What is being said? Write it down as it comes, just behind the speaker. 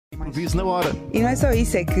improviso na hora. E não é só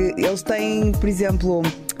isso, é que eles têm, por exemplo,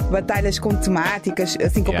 batalhas com temáticas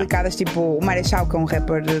assim complicadas, tipo o Marechal, que é um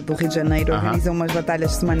rapper do Rio de Janeiro, organiza umas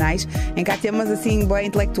batalhas semanais em que há temas assim bem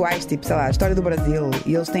intelectuais, tipo, sei lá, a história do Brasil,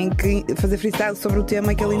 e eles têm que fazer freestyle sobre o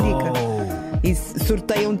tema que ele indica. E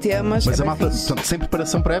sorteiam temas. Mas a malta, portanto, sem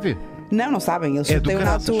preparação prévia? Não sabem, eles sorteiam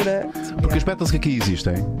na altura. Porque os battles que aqui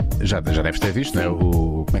existem, já deves ter visto, não é?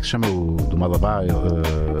 Como é que se chama? O do Malabar?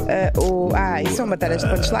 Isso são batalhas de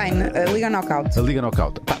punchline. A Liga Knockout. A Liga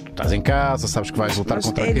Knockout. Pá, tu estás em casa, sabes que vais lutar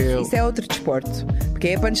contra aquele. Isso é outro desporto. Porque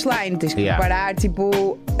é punchline, tens que preparar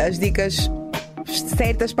tipo as dicas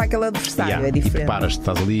certas para aquele adversário. É diferente. E preparas-te,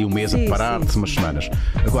 estás ali um mês a preparar-te, umas semanas.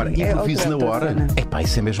 Agora, improviso na hora.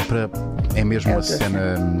 Isso é mesmo para. É mesmo uma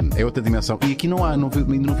cena. É outra dimensão. E aqui não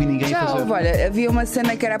vi ninguém fazer. Olha, havia uma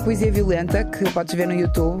cena que era a poesia violenta, que podes ver no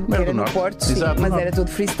YouTube, que era no Porto, sim, mas era tudo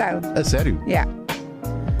freestyle. A sério?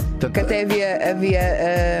 Que até havia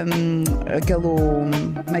aquele.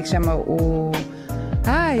 Como é que se chama? Como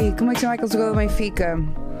é que se chama aquele jogador do Benfica?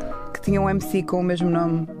 Que tinha um MC com o mesmo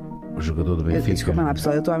nome. O jogador do Benfica. Desculpa lá,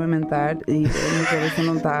 pessoal, eu estou a amamentar e a minha cabeça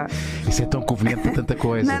não está. Isso é tão conveniente para tanta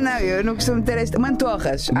coisa. Não, eu não costumo ter esta.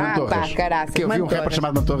 Mantorras. Caraca. Que eu vi um rapper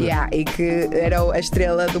chamado Mantorras. E que era a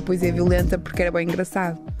estrela do Poesia Violenta porque era bem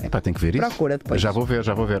engraçado. Tem que ver isso. Procura depois. Já vou ver.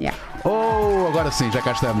 Agora sim, já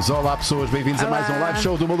cá estamos. Olá, pessoas, bem-vindos a mais um live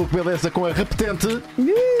show do Maluco Beleza com a repetente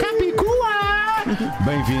Capicua.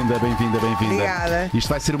 Bem-vinda. Obrigada. Isto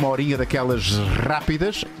vai ser uma horinha daquelas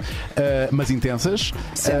rápidas, mas intensas,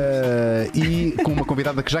 e com uma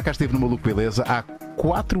convidada que já cá esteve no Maluco Beleza há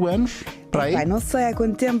 4 anos. Para aí? Não sei há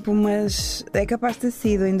quanto tempo, mas é capaz de ter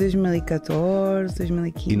sido em 2014,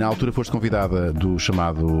 2015. E na altura foste convidada do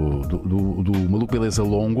chamado do Maluco Beleza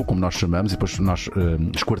Longo, como nós chamamos, e depois nós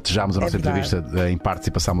esquartejámos a nossa entrevista em partes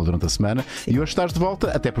e passámos durante a semana. Sim. E hoje estás de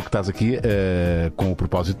volta, até porque estás aqui com o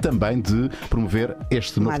propósito também de promover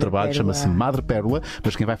este novo trabalho, chama-se Madre Pérola,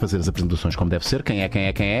 mas quem vai fazer as apresentações como deve ser, quem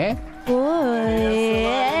é?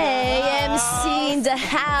 MC in the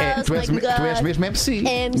house. Tu és mesmo MC.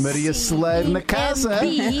 Maria Celeiro na casa.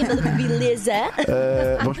 Maluco Beleza.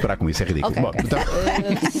 Vamos parar com isso, é ridículo. Okay. Bom,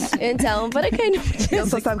 então, para quem não. Ele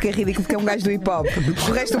só sabe que é ridículo porque é um gajo do hip hop.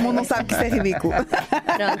 O resto do mundo não sabe que isso é ridículo. Pronto,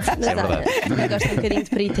 mas também gosto um bocadinho de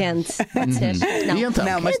pretend. Pode ser? Não. E então?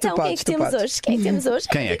 Não, mas então, tu podes, quem é que temos hoje?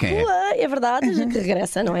 Quem é? É verdade, que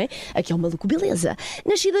regressa, não é? Aqui é o Maluco Beleza.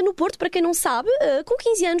 Nascida no Porto, para quem não sabe, com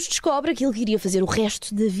 15 anos descobre aquilo que iria fazer o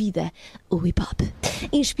resto da vida: o hip hop.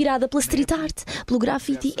 Inspirada pela street art, pelo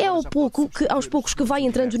graffiti, é aos poucos que vai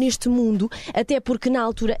entrando neste mundo, até porque na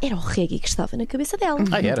altura era o reggae que estava na cabeça dela.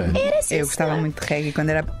 Era? Era sim. Eu gostava muito de reggae quando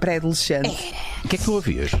era pré-adolescente. O que é que tu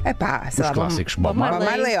ouvias? Sei lá, clássicos. Bob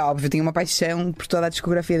Marley, óbvio, tinha uma paixão por toda a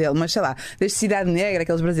discografia dele, mas sei lá, desde Cidade Negra,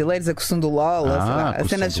 aqueles brasileiros, a Coção do LOL, sei lá, as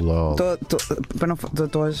cenas. Para não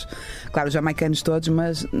todos, claro, os jamaicanos todos,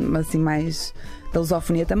 mas assim mais. Da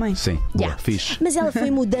lusofonia também. Sim, fixe. Mas ela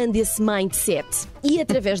foi mudando esse mindset e,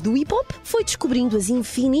 através do hip hop, foi descobrindo as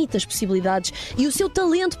infinitas possibilidades e o seu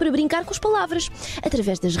talento para brincar com as palavras.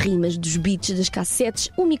 Através das rimas, dos beats, das cassetes,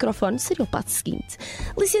 o microfone seria o passo seguinte.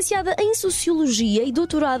 Licenciada em Sociologia e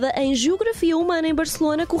doutorada em Geografia Humana em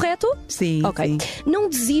Barcelona, correto? Sim. Ok. Sim. Não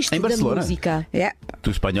desiste da música.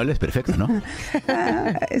 Tu espanhol é perfeito, não?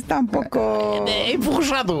 Está um pouco.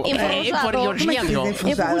 Enferrujado. Ele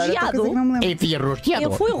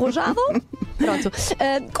foi arrojado. Pronto.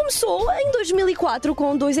 Começou em 2004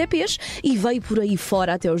 com 2 EPs e veio por aí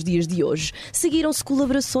fora até os dias de hoje. Seguiram-se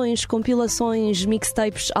colaborações, compilações,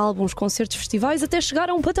 mixtapes, álbuns, concertos, festivais, até chegar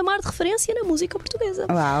a um patamar de referência na música portuguesa.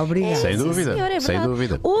 Obrigada. Sem dúvida. Senhora, sem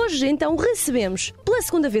dúvida. Hoje, então, recebemos pela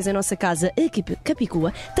segunda vez em nossa casa a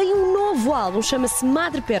Capicua. Tem um novo álbum, chama-se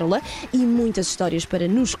Madre Pérola, e muitas histórias para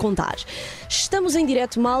nos contar. Estamos em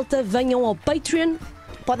direto, malta. Venham ao Patreon.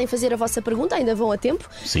 Podem fazer a vossa pergunta, ainda vão a tempo.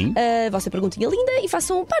 Sim. A vossa perguntinha linda, e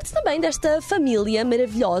façam parte também desta família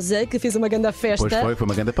maravilhosa que fez uma grande festa. Pois foi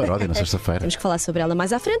uma grande paródia na sexta-feira. Temos que falar sobre ela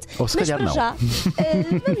mais à frente. Ou se calhar não. Já,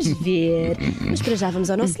 vamos ver. Mas para já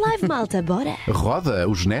vamos ao nosso live, malta. Bora. Roda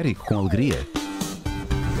o genérico com alegria.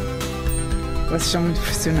 Vocês são muito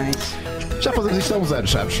profissionais. Já fazemos isto há uns anos,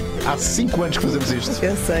 sabes? Há 5 anos que fazemos isto.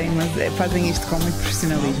 Eu sei, mas fazem isto com muito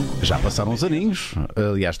profissionalismo. Já passaram uns aninhos.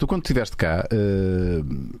 Aliás, tu quando estiveste cá,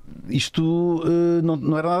 isto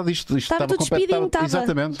não era nada disto. Isto Estava tudo despidinho,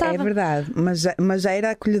 exatamente. É verdade, mas já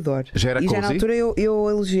era acolhedor. Já era e cozy. já na altura eu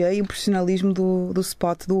elogiei o profissionalismo do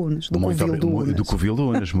spot do Unas, do Covil do Unas. Do Covil do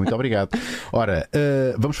Unas, muito obrigado. Ora,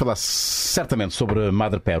 vamos falar certamente sobre a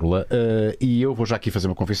Madre Pérola, e eu vou já aqui fazer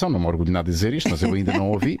uma confissão, não me orgulho nada de dizer isto, mas eu ainda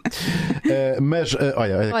não ouvi. Mas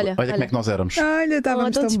olha como é que nós éramos. Olha,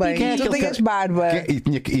 estávamos tão bem. Tu tinhas barba.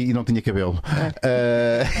 E não tinha cabelo.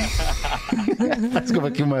 Parece que houve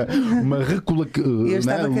aqui uma Eu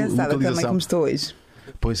estava cansada também, como estou hoje.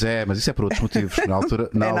 Pois é, mas isso é por outros motivos. Na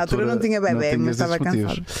altura não tinha bebê, mas estava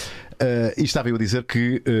cansado. E estava eu a dizer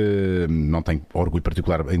que não tenho orgulho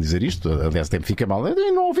particular em dizer isto, aliás, até me fica mal.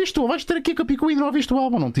 Não ouviste, vais ter aqui a Capicua e não ouviste o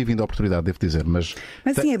álbum. Não tive ainda a oportunidade, devo dizer. Mas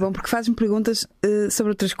sim, é bom porque fazes-me perguntas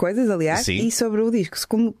sobre outras coisas, aliás, sim. E sobre o disco.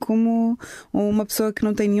 Como uma pessoa que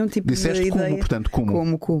não tem nenhum tipo de ideia. Como, portanto,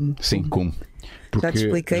 como. Sim, como. Porque já te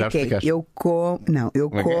expliquei que eu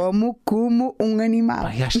como um animal.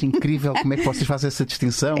 Pai, acho incrível como é que vocês fazem essa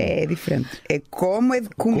distinção. É diferente. É como é de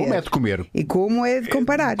comer. Como é de comer. E como é de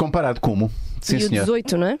comparar. Comparado como. Sim, e o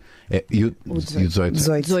 18, não é? E o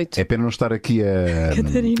 18. É pena não estar aqui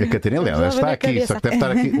a Catarina. Ela está aqui, só que deve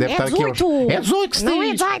estar aqui. É 18 que se diz. Não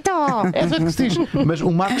é 18! É 18 que se diz. Mas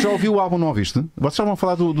o Marco já ouviu o álbum, não ouviste? Vocês já vão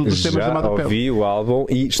falar dos temas da Madre Pérola? Já ouvi o álbum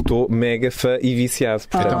e estou mega fã e viciado.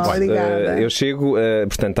 Portanto, eu chego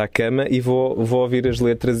à cama e vou ouvir as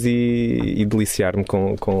letras e deliciar-me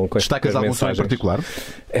com as Destacas algum som em particular?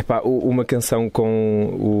 Uma canção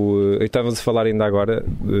com o. Eu estava a falar ainda agora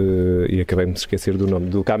e acabei-me de esquecer do nome,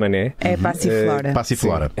 do Camané. É Passiflora.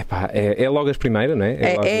 Passiflora. É logo as primeiras, não é?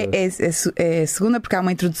 É a segunda porque há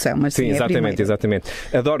uma introdução, mas sim, exatamente.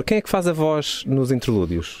 Adoro. Quem é que faz a voz nos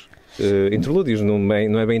interlúdios? Interlúdios, não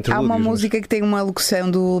é bem interlúdios. Há uma música que tem uma locução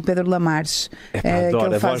do Pedro Lamares, adoro, que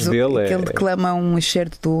ele faz dele que ele declama um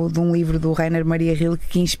excerto de um livro do Rainer Maria Rilke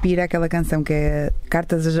que inspira aquela canção, que é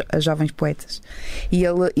Cartas a Jovens Poetas. E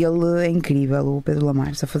ele é incrível, o Pedro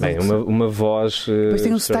Lamares, a fazer uma voz. Depois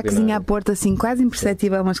tem um sotaquezinho à porta, assim, quase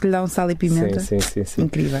imperceptível, mas que lhe dá um sal e pimenta. Sim.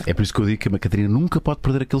 Incrível. É por isso que eu digo que a Catarina nunca pode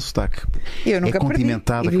perder aquele sotaque. Eu nunca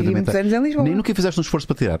condimentada, perdi. E vivi muitos anos em Lisboa. Nem nunca fizeste um esforço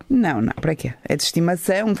para tirar. Não, para quê? É de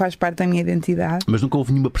estimação, faz parte da minha identidade. Mas nunca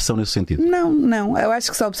houve nenhuma pressão nesse sentido? Não. Eu acho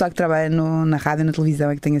que só o pessoal que trabalha na rádio e na televisão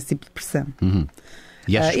é que tem esse tipo de pressão. Uhum.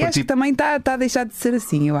 E acho que também está a deixar de ser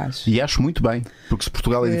assim, eu acho. E acho muito bem, porque se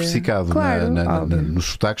Portugal é diversificado nos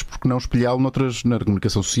sotaques, porque não espelhá-lo na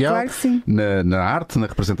comunicação social, claro que sim. Na arte, na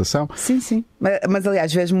representação? Sim. Mas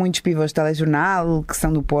aliás, vejo muitos pivôs de telejornal que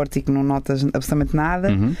são do Porto e que não notas absolutamente nada,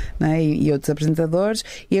 né? e outros apresentadores.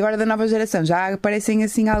 E agora da nova geração já aparecem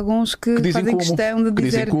assim alguns que fazem questão de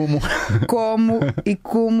dizer como e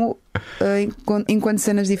como. Enquanto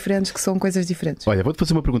cenas diferentes que são coisas diferentes. Olha, vou-te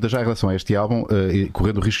fazer uma pergunta já em relação a este álbum,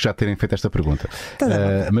 correndo o risco de já terem feito esta pergunta.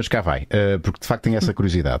 Mas cá vai, porque de facto tenho essa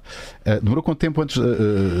curiosidade. Demorou quanto tempo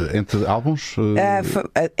entre álbuns?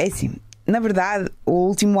 É assim. Na verdade, o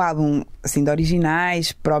último álbum assim, de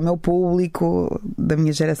originais para o meu público, da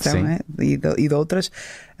minha geração, né? e de outras,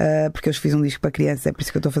 porque eu fiz um disco para crianças, é por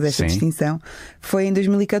isso que eu estou a fazer esta distinção, foi em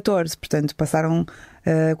 2014, portanto passaram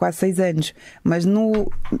quase 6 anos. Mas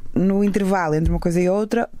no intervalo entre uma coisa e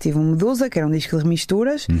outra, tive um Medusa, que era um disco de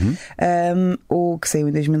remisturas, o que saiu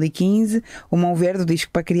em 2015, o Mão Verde, o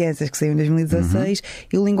disco para crianças, que saiu em 2016,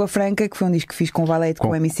 e o Língua Franca, que foi um disco que fiz com o Valete, com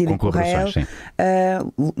o MC e com o Rael,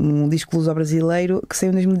 um disco luso-brasileiro, que saiu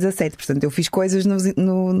em 2017. Portanto, eu fiz coisas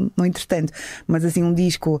no entretanto, mas assim, um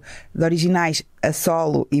disco de originais a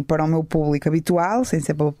solo e para o meu público habitual, sem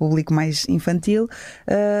ser para o público mais infantil,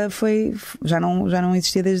 já não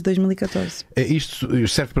existia desde 2014. Isto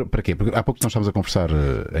serve para quê? Porque há pouco nós estávamos a conversar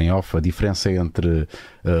em off a diferença entre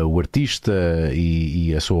o artista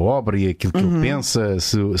e a sua obra e aquilo que ele pensa,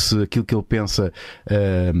 se aquilo que ele pensa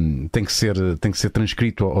tem que ser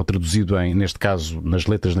transcrito ou traduzido neste caso, nas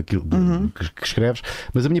letras naquilo que escreves.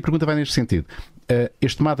 Mas a minha pergunta vai neste sentido.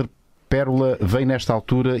 Este Madre Pérola veio nesta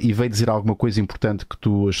altura e veio dizer alguma coisa importante que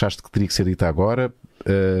tu achaste que teria que ser dita agora?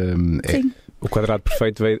 Sim. O quadrado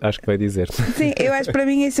perfeito acho que vai dizer. Sim, eu acho que para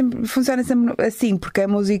mim funciona sempre assim, porque a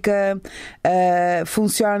música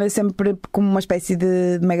funciona sempre como uma espécie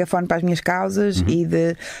de megafone para as minhas causas e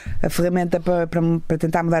de a ferramenta para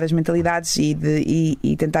tentar mudar as mentalidades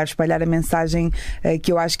e tentar espalhar a mensagem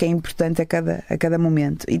que eu acho que é importante a cada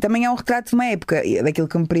momento. E também é um retrato de uma época, daquilo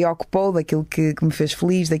que me preocupou, daquilo que me fez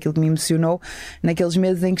feliz, daquilo que me emocionou naqueles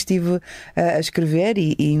meses em que estive a escrever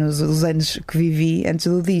e nos anos que vivi antes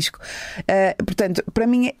do disco. Portanto, para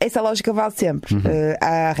mim, essa lógica vale sempre.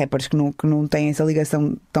 Há rappers que não têm essa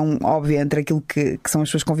ligação tão óbvia entre aquilo que são as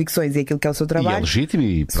suas convicções e aquilo que é o seu trabalho. E é legítimo.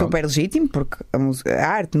 Super legítimo, porque a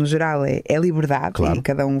arte, no geral, é liberdade, claro. E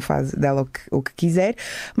cada um faz dela o que quiser.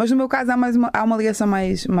 Mas no meu caso, há uma ligação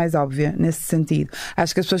mais óbvia nesse sentido.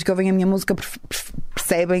 Acho que as pessoas que ouvem a minha música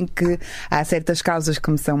percebem que há certas causas que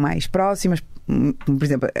me são mais próximas, por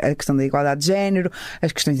exemplo, a questão da igualdade de género,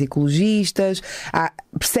 as questões ecologistas,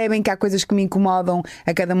 percebem que há coisas que me incomodam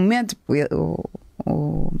a cada momento.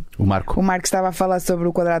 O Marco estava a falar sobre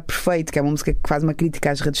o Quadrado Perfeito, que é uma música que faz uma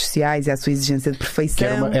crítica às redes sociais e à sua exigência de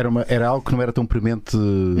perfeição. Era algo que não era tão premente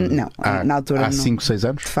na altura, há 5, 6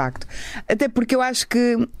 anos? De facto. Até porque eu acho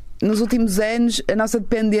que nos últimos anos a nossa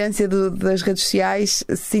dependência das redes sociais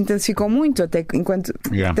se intensificou muito, até do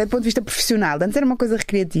ponto de vista profissional. Antes era uma coisa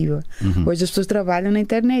recreativa. Hoje as pessoas trabalham na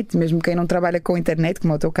internet, mesmo quem não trabalha com a internet,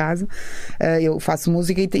 como é o teu caso. Eu faço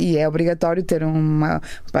música e é obrigatório ter uma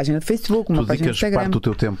página de Facebook, uma página de Instagram. Que parte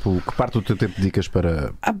do teu tempo dedicas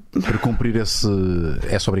para cumprir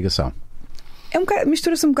essa obrigação?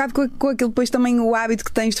 Mistura-se um bocado com aquilo, depois também o hábito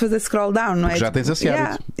que tens de fazer scroll down, não é? Porque já tens esse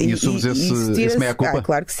hábito. E assumes esse meia-culpa?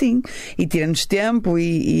 Claro que sim. E tira-nos tempo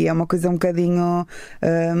e é uma coisa um bocadinho.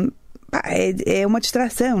 É uma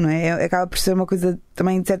distração, não é? Acaba por ser uma coisa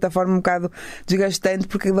também, de certa forma, um bocado desgastante,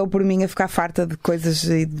 porque dou por mim a ficar farta de coisas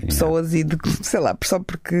e de pessoas e de, sei lá, só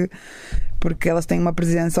porque elas têm uma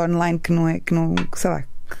presença online que não, sei lá.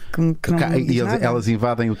 E elas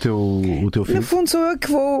invadem o teu filho? No fundo sou eu que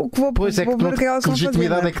vou pois ver o que elas vão fazer.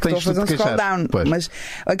 Legitimidade é que tens de fazer um scroll down. Mas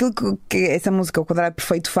aquilo que essa música, O Quadrado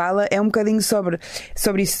Perfeito, fala é um bocadinho sobre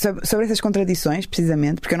essas contradições,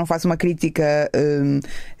 precisamente, porque eu não faço uma crítica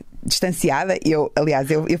distanciada. Aliás,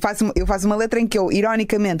 eu faço uma letra em que eu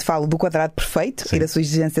ironicamente falo do quadrado perfeito. Sim. E da sua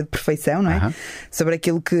exigência de perfeição, não é? Sobre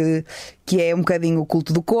aquilo que é um bocadinho o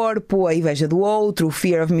culto do corpo, a inveja do outro, o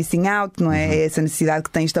fear of missing out, não é? Essa necessidade que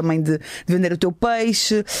tens também de vender o teu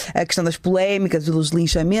peixe, a questão das polémicas, dos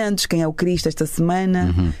linchamentos, quem é o Cristo esta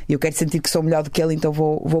semana, eu quero sentir que sou melhor do que ele, então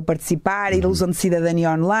vou participar, a ilusão de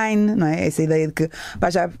cidadania online, não é? Essa ideia de que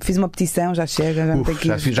já fiz uma petição, já chega, já não tenho que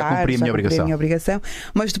ir votar, já cumpri a minha obrigação.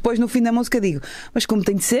 Mas depois no fim da música digo, mas como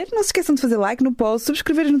tem de ser, não se esqueçam de fazer like no post,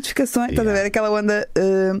 subscrever as notificações, estás a ver aquela onda,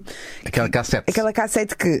 aquela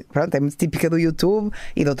cassete que, pronto, é muito típica do YouTube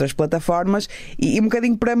e de outras plataformas, e um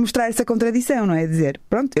bocadinho para mostrar essa contradição, não é? Dizer,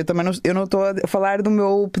 pronto, eu não estou a falar do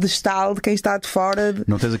meu pedestal de quem está de fora.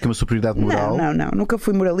 Não tens aqui uma superioridade moral? Não, nunca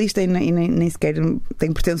fui moralista e nem sequer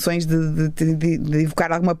tenho pretensões de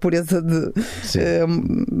evocar alguma pureza de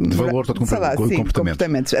valor, todo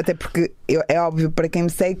comportamentos. Até porque é óbvio para quem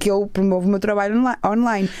me segue que eu promovo o meu trabalho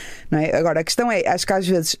online, não é? Agora, a questão é, acho que às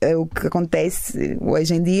vezes o que acontece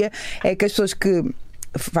hoje em dia é que as pessoas que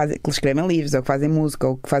escrevem livros, ou que fazem música,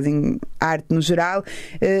 ou que fazem arte no geral,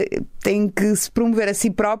 têm que se promover a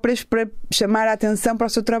si próprias para chamar a atenção para o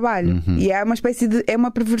seu trabalho. E há uma espécie de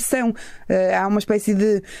perversão, há uma espécie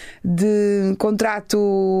de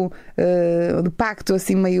contrato, de pacto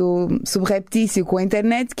assim meio subreptício com a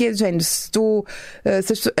internet, que é de género, se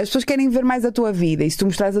as pessoas querem ver mais a tua vida, e se tu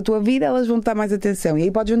mostrares a tua vida, elas vão te dar mais atenção, e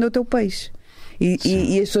aí podes vender o teu peixe.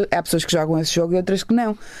 E há pessoas que jogam esse jogo e outras que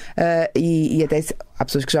não. E até há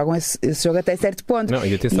pessoas que jogam esse jogo até certo ponto. Não,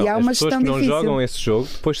 e atenção, há uma as pessoas que não jogam esse jogo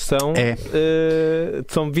depois são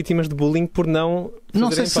vítimas de bullying por não. Não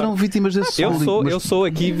sei se serão vítimas desse bullying. Eu sou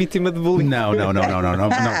aqui vítima de bullying. Não.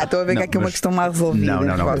 Estou a ver que há aqui uma questão mal resolvida.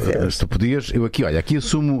 Não. Se tu podias,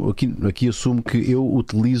 aqui assumo que eu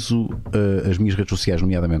utilizo as minhas redes sociais,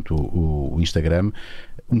 nomeadamente o Instagram,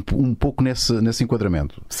 um pouco nesse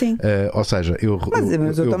enquadramento. Sim. Ou seja,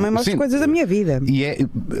 mas eu também mostro coisas da minha vida. E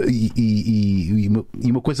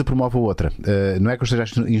uma coisa promove a outra. Não é que eu esteja a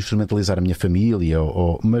instrumentalizar a minha família,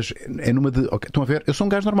 mas é numa de. Okay, estão a ver? Eu sou um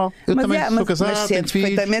gajo normal. Eu também sou casado. Mas sentes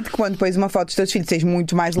perfeitamente que quando pões uma foto dos teus filhos tens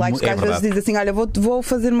muito mais likes, que às vezes dizes assim: olha, vou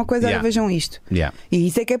fazer uma coisa, olha, vejam isto. E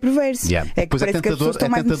isso é que é perverso. É que parece que as pessoas estão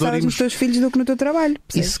mais interessadas nos teus filhos do que no teu trabalho.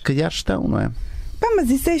 E se calhar estão, não é?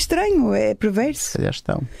 Mas isso é estranho, é perverso.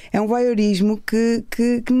 É um voyeurismo que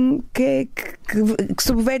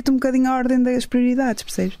subverte um bocadinho a ordem das prioridades,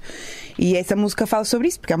 percebes? E essa música fala sobre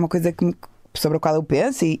isso, porque é uma coisa sobre a qual eu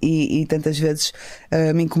penso e tantas vezes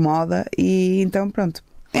me incomoda, e então pronto.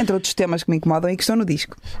 Entre outros temas que me incomodam e que estão no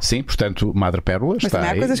disco. Sim, portanto, Madre Pérola está aí.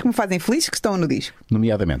 Mas há coisas que me fazem feliz que estão no disco.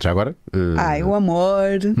 Nomeadamente, já agora... o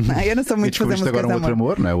amor. Eu não sou muito de fazer músicas agora de outro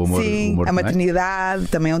amor, não é? O amor, sim, o amor a maternidade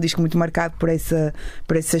também é um disco muito marcado por essa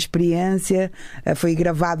experiência. Foi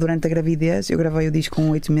gravado durante a gravidez. Eu gravei o disco com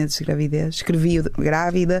 8 meses de gravidez. Escrevi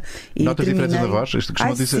grávida e notas terminei... diferentes da voz? Isto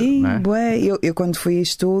costuma dizer, sim, não é? Eu quando fui a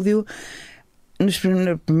estúdio... nos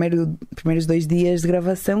primeiros 2 dias de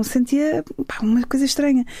gravação sentia uma coisa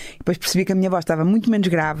estranha. Depois percebi que a minha voz estava muito menos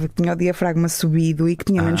grave, que tinha o diafragma subido e que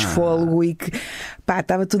tinha menos fôlego e que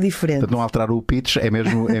estava tudo diferente. Portanto, não alterar o pitch, é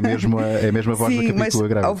mesmo a mesma voz da Capicua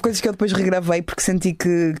grave. Houve coisas que eu depois regravei porque senti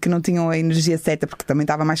que não tinham a energia certa, porque também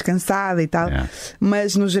estava mais cansada e tal.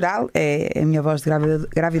 Mas no geral é a minha voz de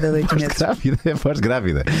grávida de 8 meses. É a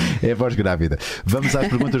voz grávida. Vamos às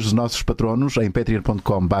perguntas dos nossos patronos em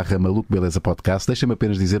patreon.com/Maluco Beleza Podcast. Deixem-me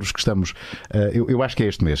apenas dizer-vos que estamos, eu asto que é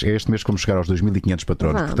este mês que vamos chegar aos 2.500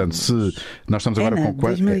 patronos. Portanto, se nós estamos agora com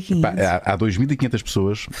 2.500. há 2.500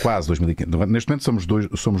 pessoas, quase 2.500. Neste momento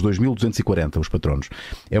somos 2.240 os patronos.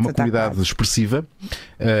 É uma comunidade expressiva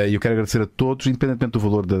e eu quero agradecer a todos, independentemente do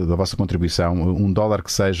valor da vossa contribuição. $1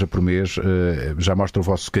 que seja por mês já mostra o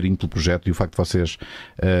vosso carinho pelo projeto, e o facto de vocês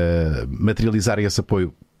materializarem esse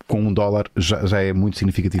apoio com $1 já é muito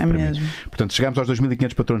significativo para mim. Portanto, chegamos aos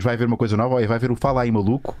 2.500 patronos. Vai haver uma coisa nova, vai haver o Fala Aí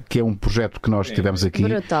Maluco, que é um projeto que nós tivemos aqui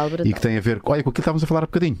brutal. E que tem a ver com aquilo que estávamos a falar há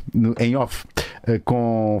bocadinho, em off,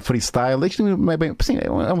 com freestyle. Isto não é bem, sim,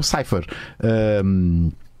 é um cipher.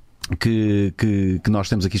 Que nós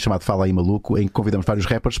temos aqui chamado Fala Aí Maluco, em que convidamos vários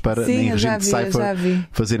rappers para, em regime de cypher,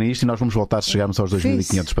 fazerem isto, e nós vamos voltar se chegarmos aos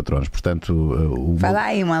 2.500 patronos. Portanto, Fala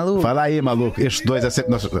Aí Maluco. Fala Aí Maluco. Estes dois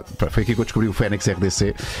foi aqui que eu descobri o Fênix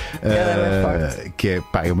RDC, que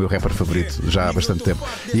é o meu rapper favorito já há bastante tempo.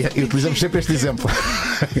 E utilizamos sempre este exemplo.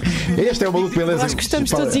 Este é o Maluco Beleza. Nós gostamos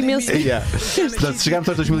todos imenso. Portanto, se chegarmos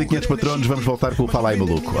aos 2.500 patronos, vamos voltar com o Fala Aí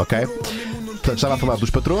Maluco, ok? Portanto, estava a falar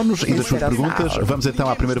dos patronos e das suas perguntas. Vamos então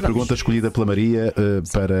à primeira pergunta escolhida pela Maria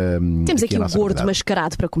para. Temos aqui um gordo convidada.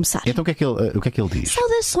 Mascarado para começar. Então o que é que ele diz?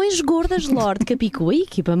 Saudações gordas, Lorde Capicua e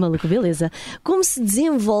equipa Maluco Beleza. Como se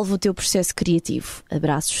desenvolve o teu processo criativo?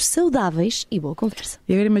 Abraços saudáveis e boa conversa.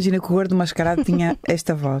 E agora imagina que o gordo mascarado tinha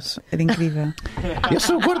esta voz. Era incrível. Eu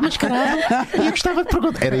sou o gordo mascarado e eu gostava de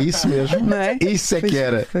perguntar. Era isso mesmo? Não é? Isso é que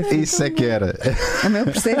era. Isso é que era. O meu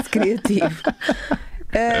processo criativo.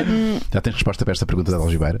 Já tens resposta para esta pergunta da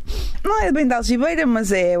algibeira? Não é bem da algibeira,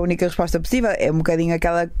 mas é a única resposta possível. É um bocadinho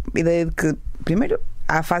aquela ideia de que, primeiro,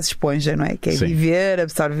 há a fase esponja, não é? Que é viver,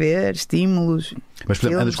 absorver, estímulos. Mas, por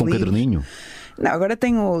exemplo, andas com um caderninho? Não, agora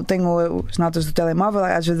tenho as notas do telemóvel,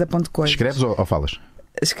 às vezes aponto coisas. Escreves ou falas?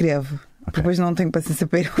 Escrevo. Depois não tenho paciência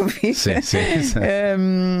para ir ouvir. Sim.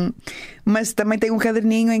 Mas também tenho um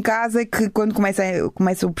caderninho em casa que, quando começa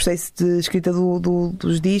o processo de escrita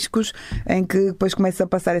dos discos, em que depois começo a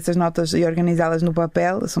passar essas notas e organizá-las no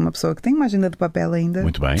papel. Eu sou uma pessoa que tem uma agenda de papel ainda.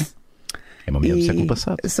 Muito bem. É uma mulher do século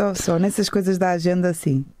passado. Só nessas coisas da agenda,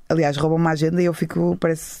 sim. Aliás, roubam-me a agenda e eu fico,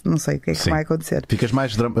 não sei o que é que vai acontecer. Ficas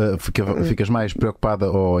mais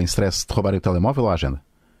preocupada ou em stress de roubarem o telemóvel ou a agenda?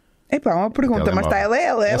 É pá, uma pergunta, mas está ela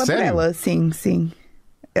por ela, sim.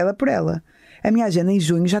 Ela por ela. A minha agenda em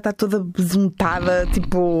junho já está toda besuntada,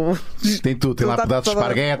 tipo. Tem tudo, tem lá pedaços de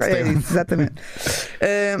esparguete. Exatamente.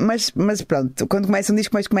 Mas pronto, quando começa um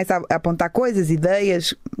disco, começa a apontar coisas,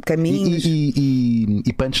 ideias, caminhos.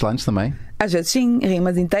 E punchlines também? Às vezes sim,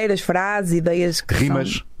 rimas inteiras, frases, ideias.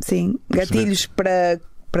 Rimas? Sim, gatilhos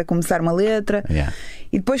para começar uma letra.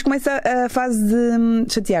 E depois começa a fase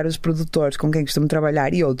de chatear os produtores com quem costumo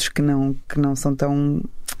trabalhar e outros que não são tão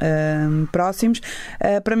próximos,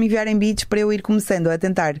 para me enviarem beats, para eu ir começando a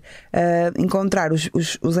tentar encontrar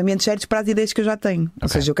os ambientes certos para as ideias que eu já tenho. Ou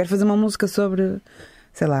seja, eu quero fazer uma música sobre,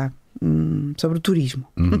 sei lá, sobre o turismo.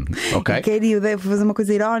 E quero ir fazer uma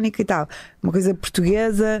coisa irónica e tal, uma coisa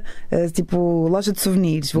portuguesa, tipo loja de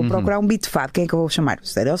souvenirs. Vou procurar um beat de fado. Quem é que eu vou chamar? O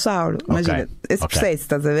Stereossauro. Imagina esse processo,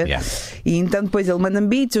 estás a ver? E então depois ele manda-me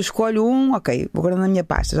beats, eu escolho vou guardar na minha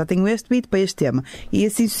pasta, já tenho este beat para este tema, e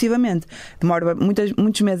assim sucessivamente. Demora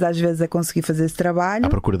muitos meses às vezes a conseguir fazer esse trabalho, à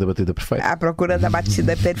procura da batida perfeita, à procura da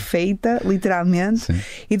batida perfeita, literalmente. Sim.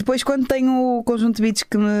 E depois, quando tenho o conjunto de beats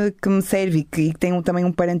que me serve e que tem também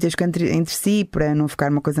um parentesco entre si, para não ficar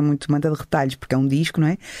uma coisa muito manta de retalhos, porque é um disco, não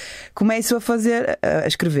é? Começo a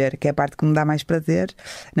escrever, que é a parte que me dá mais prazer,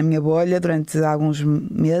 na minha bolha, durante alguns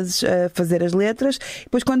meses, a fazer as letras.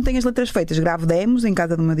 Depois, quando tenho as letras feitas, gravo demos em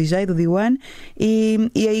casa do meu DJ, do D1,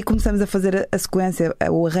 e aí começamos a fazer a sequência,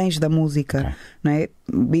 o arranjo da música, não é?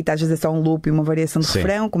 Beat às vezes é só um loop e uma variação de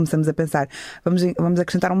refrão. Começamos a pensar, vamos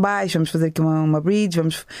acrescentar um baixo, vamos fazer aqui uma bridge,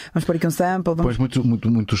 vamos pôr aqui um sample. Pois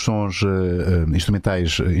muitos sons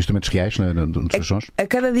instrumentos reais nos seus sons. A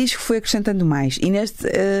cada disco foi acrescentando mais, e neste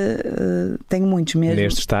tenho muitos mesmo.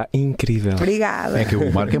 Neste está incrível. Obrigada. É que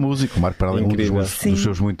o Marco é músico, o Marco, para além dos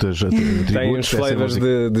seus muitos tributos, tem uns flavors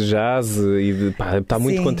de jazz e está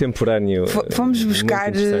muito contemporâneo. Fomos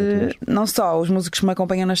buscar não só os músicos que me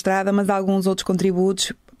acompanham na estrada, mas alguns outros contributos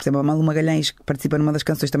Por exemplo, a Malu Magalhães, que participa numa das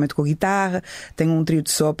canções, também tocou guitarra. Tem um trio de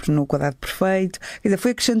sopros no Quadrado Perfeito. Quer dizer,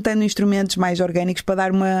 foi acrescentando instrumentos mais orgânicos para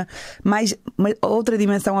dar uma outra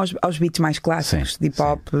dimensão aos beats mais clássicos, de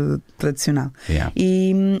hip-hop tradicional.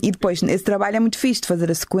 E depois, esse trabalho é muito fixe, de fazer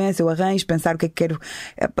a sequência, o arranjo, pensar o que é que quero.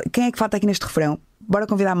 Quem é que falta aqui neste refrão? Bora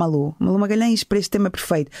convidar a Malu Magalhães para este tema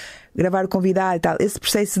perfeito. Gravar o convidado e tal. Esse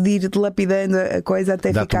processo de ir dilapidando a coisa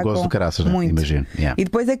até dá-te ficar um gosto com do caraças, muito. Imagino. E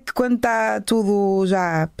depois é que quando está tudo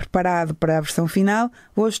já preparado para a versão final,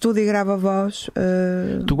 vou ao estúdio e gravo a voz.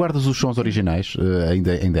 Tu guardas os sons originais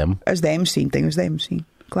ainda em demo? As demos, sim, tenho os demos, sim.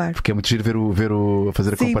 Claro. Porque é muito giro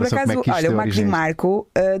fazer a comparação. Por acaso, como é que isto olha, o Marcos e Marco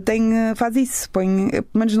faz isso, põe, pelo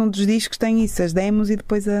menos num dos discos tem isso, as demos e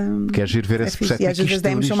depois a. Que é giro ver esse processo. E às vezes as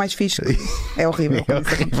demos são mais fixes. É horrível. É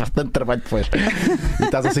horrível, tanto trabalho depois. E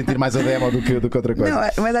estás a sentir mais a demo do que outra coisa.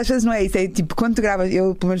 Não, mas às vezes não é isso. É tipo, quando tu gravas,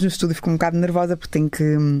 eu pelo menos no estúdio fico um bocado nervosa porque tenho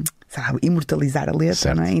que. Sabe, imortalizar a letra,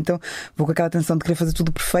 certo. Não é? Então vou com aquela tensão de querer fazer tudo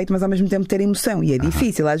perfeito, mas ao mesmo tempo ter emoção, e é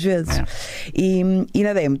difícil às vezes. E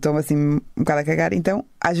na demo estou assim um bocado a cagar, então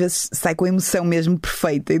às vezes sai com a emoção mesmo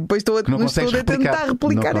perfeita e depois estou a tentar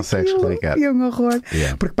replicar aquilo, e é um horror.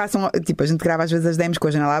 Porque passam, tipo, a gente grava às vezes as demos com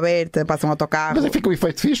a janela aberta, passam um autocarro. Mas fica um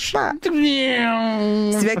efeito fixe.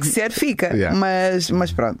 Se tiver que ser, fica.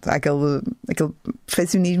 Mas pronto, há aquele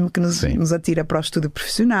perfeccionismo que nos atira para o estúdio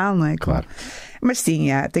profissional, não é? Claro. Mas sim,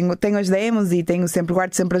 tenho as demos e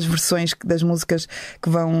guardo sempre as versões das músicas que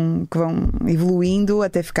vão evoluindo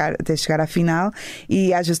até chegar à final.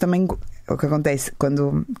 E às vezes também o que acontece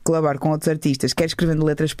quando colaboro com outros artistas, quer escrevendo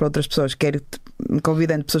letras para outras pessoas, quer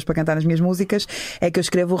convidando pessoas para cantar nas minhas músicas, é que eu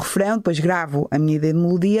escrevo o refrão, depois gravo a minha ideia de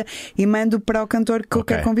melodia e mando para o cantor que eu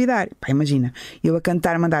quero convidar. Pá, imagina, eu a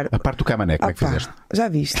cantar, mandar. A parte do Camané, como é que fizeste? Já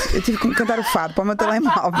viste? Eu tive que cantar o fado para o meu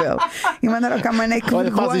telemóvel e mandar ao Camané que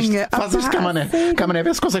vergonha. Faz isto, Camané. Camané,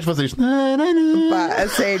 vê se consegues fazer isto. Pá, a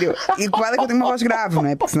sério. E o quadro é que eu tenho uma voz grave, não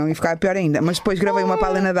é? Porque senão ia ficar pior ainda. Mas depois gravei uma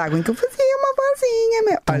palena d'água em que eu fazia uma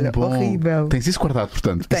vozinha. Olha, horrível. Tens isso guardado,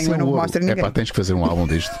 portanto? Tenho, mas não mostro a ninguém. Tens que fazer um álbum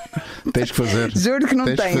disto. Tens que fazer. Juro que não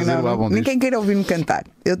tenho, não. Ninguém queira ouvir-me cantar.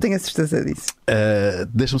 Eu tenho a certeza disso.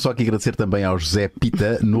 Deixa-me só aqui agradecer também ao José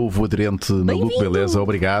Pita, novo aderente Maluco Beleza.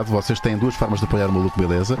 Obrigado. Vocês têm duas formas de apoiar o Maluco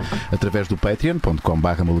Beleza: através do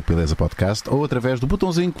patreon.com/Maluco Beleza Podcast, ou através do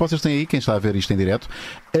botãozinho que vocês têm aí, quem está a ver isto em direto,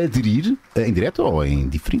 aderir, em direto ou em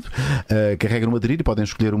diferido, carregam no aderir e podem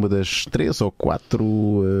escolher uma das 3 ou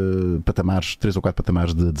 4 patamares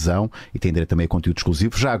de adesão e têm direito também a conteúdo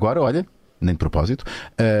exclusivo. Já agora, olha, nem de propósito,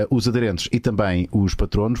 os aderentes e também os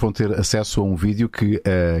patronos vão ter acesso a um vídeo que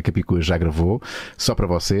a Capicua já gravou, só para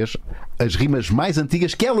vocês, as rimas mais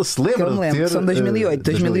antigas que ela se lembra de ter. São 2008.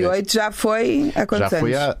 2008 já foi há quantos anos?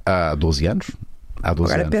 Já foi há 12 anos.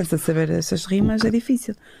 Agora pensa, saber essas rimas é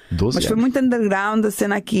difícil. Mas foi anos. muito underground a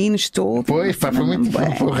cena aqui no estúdio. Foi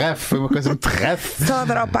rough, foi uma coisa muito rough. Só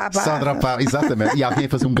dropava. Exatamente. E alguém a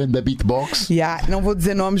fazer um grande beatbox. Não vou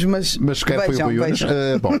dizer nomes, mas vejam, foi o Unas.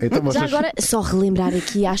 Bom, então vocês... Já agora, só relembrar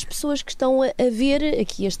aqui às pessoas que estão a ver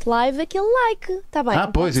aqui este live, aquele like. Está bem?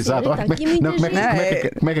 Pois, exato. Como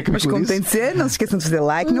é que a Mas como tem de ser, não se esqueçam de fazer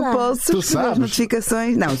like no post, subscrever as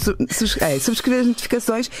notificações. Não, subscrever as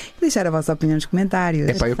notificações e deixar a vossa opinião nos comentários.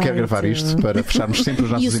 Eu quero gravar isto para fecharmos sempre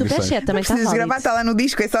os nossos emissões. E o Superchat também está válido. Gravar, está lá no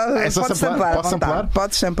disco, pode samplar.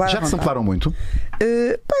 Pode samplar. Já te samplaram muito?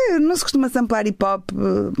 Não se costuma samplar hip hop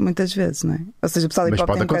muitas vezes, não é? Ou seja, o pessoal hip hop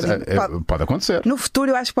pode acontecer. No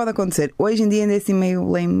futuro eu acho que pode acontecer. Hoje em dia ainda é assim meio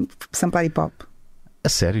lame samplar hip hop. A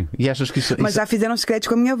sério? E achas que isso... Mas já fizeram secretos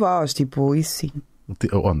com a minha voz, tipo, isso sim.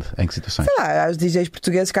 Onde? Em que situações? Sei lá, há os DJs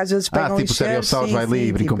portugueses que às vezes pegam tipo o Sério Salles vai ali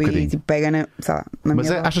e brinca um bocadinho. Tipo, pega na mas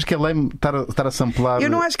minha achas que é lame estar a samplar? Eu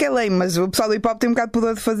não acho que é lame, mas o pessoal do hip hop tem um bocado de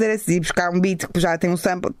poder de fazer esse, buscar um beat que já tem um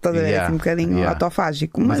sample, assim, um bocadinho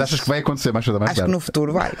autofágico. Mas achas que vai acontecer mais cedo ou mais tarde? Acho que no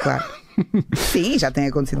futuro vai, claro. Sim, já tem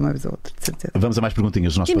acontecido uma vez ou outra, de certeza. Vamos a mais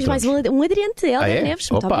perguntinhas dos nossos patrões. Temos mais um aderente, Helder Neves.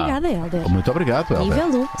 Muito obrigada, Helder. Muito obrigado, Helder.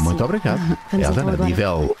 Nível 1. Muito obrigado. Helder,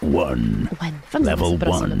 nível 1. Vamos Level à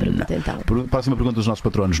próxima pergunta, então. Próxima pergunta dos nossos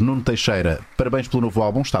patronos. Nuno Teixeira, parabéns pelo novo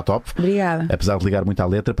álbum, está top. Obrigada. Apesar de ligar muito à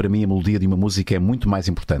letra, para mim a melodia de uma música é muito mais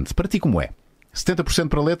importante. Para ti, como é? 70%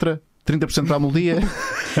 para a letra? 30% para a melodia?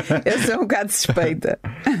 Eu sou um bocado suspeita.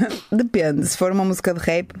 Depende. Se for uma música de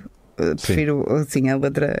rap, prefiro, assim, a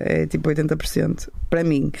letra é tipo 80% para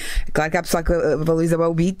mim. Claro que há pessoa que valoriza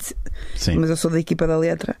o beat, mas eu sou da equipa da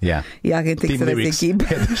letra e alguém tem que ser dessa equipa.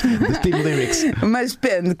 Team Lyrics. Mas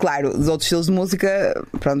depende, claro, dos outros estilos de música.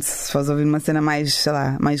 Pronto, se fores ouvir uma cena mais, sei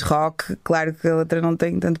lá, mais rock, claro que a letra não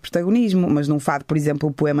tem tanto protagonismo, mas num fado, por exemplo,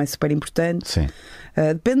 o poema é super importante. Sim.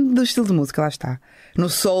 Depende do estilo de música, lá está. No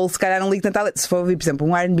soul, se calhar não ligo tanto a letra. Se for ouvir, por exemplo,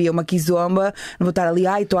 um R&B ou uma kizomba, não vou estar ali,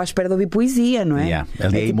 estou à espera de ouvir poesia, não é?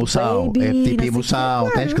 Ali é emoção, tipo, baby, é tipo emoção,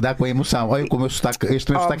 tens que dar com a emoção. Olha como este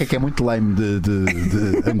meu sotaque é que é muito lame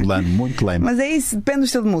de angolano, muito lame. Mas é isso, depende do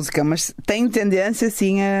estilo de música, mas tenho tendência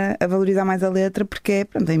assim a valorizar mais a letra porque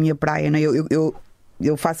pronto, é a minha praia, não é?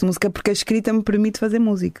 Eu faço música porque a escrita me permite fazer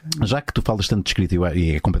música. Já que tu falas tanto de escrita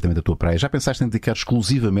e é completamente a tua praia, já pensaste em dedicar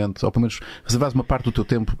exclusivamente, ou pelo menos reservares uma parte do teu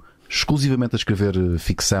tempo exclusivamente a escrever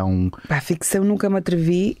ficção? Ficção nunca me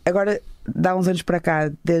atrevi. Agora, dá uns anos para cá,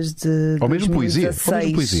 desde ou mesmo 2016. Poesia? Ou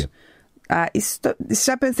mesmo poesia? Isso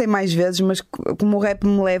já pensei mais vezes, mas como o rap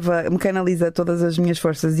me canaliza todas as minhas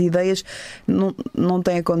forças e ideias, não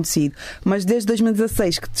tem acontecido. Mas desde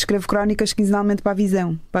 2016 que escrevo crónicas quinzenalmente para a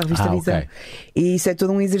Visão, para a revista Visão. Okay. E isso é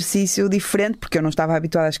todo um exercício diferente, porque eu não estava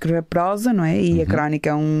habituada a escrever prosa, não é? E a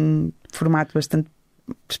crónica é um formato bastante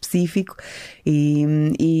específico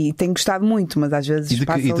e tenho gostado muito, mas às vezes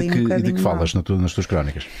passo ali um bocadinho. E de que falas nas tuas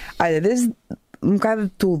crónicas? Olha, desde um bocado de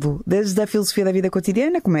tudo, desde a filosofia da vida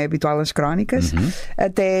cotidiana, como é habitual nas crónicas,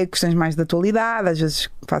 até questões mais de atualidade. Às vezes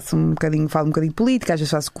falo um bocadinho de política, às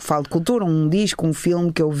vezes falo de cultura, um disco, um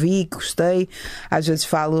filme que eu vi, que gostei, às vezes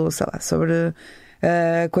falo, sei lá, sobre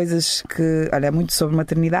coisas que, olha, muito sobre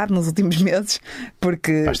maternidade nos últimos meses,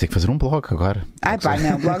 porque vais ter que fazer um blog agora.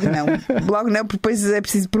 Blog não, porque depois é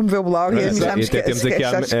preciso promover o blog. E até temos aqui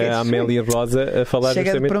a Amélia Rosa a falar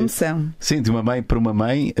chega justamente de promoção. Sim, de uma mãe para uma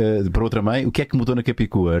mãe, para outra mãe. O que é que mudou na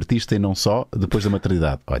Capicua? Artista e não só, depois da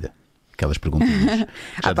maternidade? Olha, aquelas perguntinhas.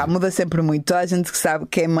 Muda sempre muito. Toda a gente que sabe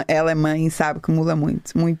que ela é mãe sabe que muda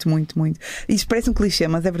muito. Isto parece um clichê,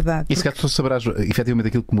 mas é verdade. E se calhar tu saberás efetivamente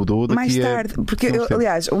aquilo que mudou daqui mais tarde, porque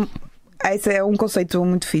aliás, esse é um conceito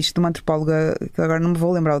muito fixe de uma antropóloga que agora não me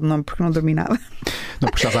vou lembrar do nome porque não dormi nada. Não,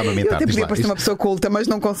 porque estás a amamentar. Eu até podia parecer uma pessoa culta, mas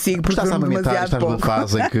não consigo porque estás a amamentar, estás numa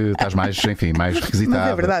fase em que estás mais requisitada.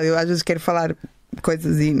 Mas é verdade, eu às vezes quero falar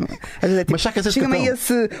coisas e não. Às vezes é tipo, chega-me aí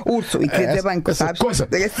esse urso e queria dizer banco, sabes? Coisa.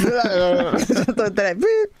 Já estou a tarefa.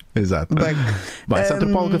 Exato. Essa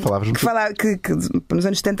antropóloga falavas-me que nos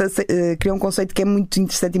anos 70 criou um conceito que é muito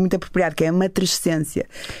interessante e muito apropriado, que é a matrescência.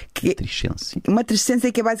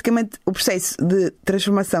 Matrescência que é basicamente o processo de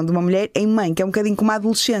transformação de uma mulher em mãe, que é um bocadinho como a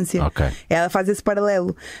adolescência. Ela faz esse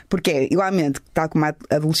paralelo, porque igualmente, tal como a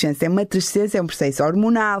adolescência, a matrescência é um processo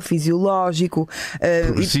hormonal, fisiológico,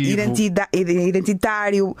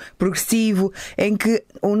 identitário, progressivo, em que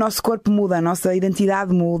o nosso corpo muda, a nossa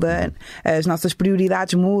identidade muda, as nossas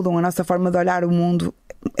prioridades mudam, a nossa forma de olhar o mundo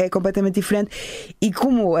é completamente diferente. E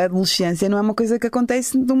como a adolescência não é uma coisa que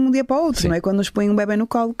acontece de um dia para o outro, não é? Quando nos põe um bebê no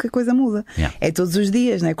colo que a coisa muda. É todos os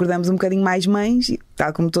dias, não é? Acordamos um bocadinho mais mães e,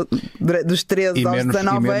 tal como dos 13 aos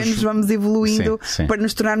 19 anos vamos evoluindo para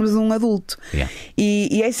nos tornarmos um adulto.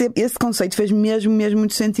 E esse conceito fez mesmo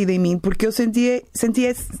muito sentido em mim, porque eu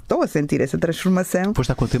estou a sentir essa transformação.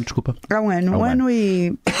 Foste há quanto tempo, desculpa? Há um ano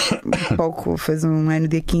e pouco, fez um ano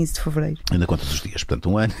dia 15 de fevereiro. Ainda conta dos dias, portanto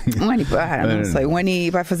um ano. Não sei, um ano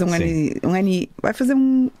e vai fazer vai fazer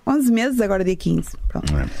 11 meses agora dia 15.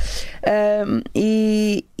 Pronto.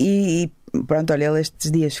 Pronto, olha, ele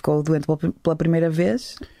estes dias ficou doente pela primeira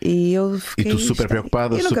vez e eu fiquei. E tu super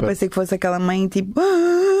preocupada? Eu nunca pensei que fosse aquela mãe tipo.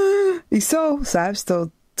 E sabes?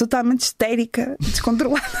 Estou totalmente histérica,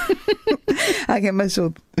 descontrolada. Alguém me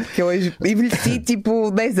ajude. Que eu hoje envelheci tipo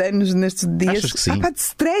 10 anos nestes dias. Achas que sim? De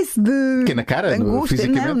stress, de. Que na cara? De angústia.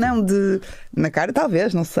 Não, na cara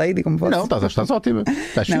talvez, não sei. Não, estás ótima.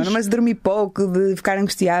 Mas dormi pouco, de ficar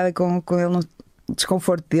angustiada com ele no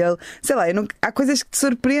desconforto dele. Sei lá, há coisas que te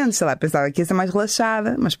surpreendem. Sei lá, pensava que ia ser mais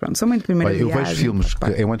relaxada, mas pronto, sou muito primeira viagem. Eu vejo filmes,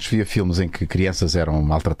 eu antes via filmes em que crianças eram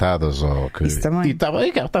maltratadas ou que. Isso também. E estava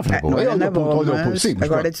na boa. Olha o puto, sim,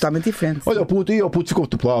 agora é totalmente diferente. Olha o puto ficou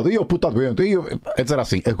atropelado, e o puto está doente. É dizer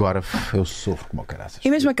assim, agora eu sofro como o caraças.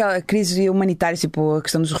 E mesmo aquela crise humanitária, tipo a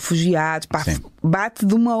questão dos refugiados, bate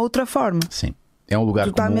de uma outra forma. Sim. É um lugar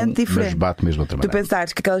totalmente comum, diferente. Mas bate mesmo outra maneira. Tu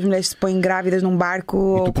pensares que aquelas mulheres se põem grávidas num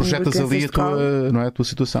barco e tu projetas ali a tua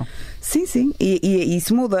situação. Sim. E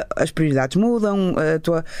isso muda. As prioridades mudam,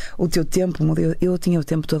 o teu tempo muda. Eu tinha o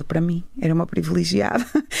tempo todo para mim. Era uma privilegiada.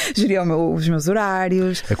 Geria os meus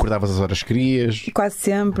horários. Acordavas as horas que querias? Quase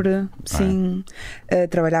sempre, sim.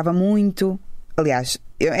 Trabalhava muito. Aliás,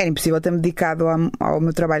 era impossível ter-me dedicado ao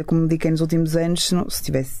meu trabalho como me dediquei nos últimos anos se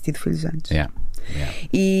tivesse tido filhos antes.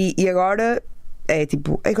 E agora é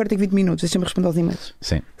tipo, agora tenho 20 minutos, deixa-me responder aos e-mails.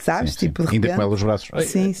 Sim. Sabes? Sim, tipo, sim. Ainda com ela os braços.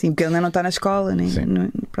 Sim, porque ele ainda não está na escola, nem,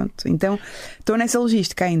 pronto. Então estou nessa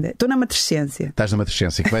logística ainda. Estou na matrescência. Estás na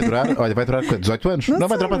matrescência, que vai durar, olha, vai durar 18 anos. Não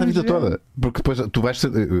vai durar para a vida toda. Porque depois tu vais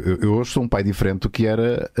ser. Eu hoje sou um pai diferente do que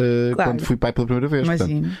era quando fui pai pela primeira vez.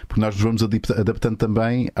 Portanto, porque nós nos vamos adaptando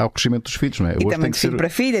também ao crescimento dos filhos, não é? E hoje também tem que ser para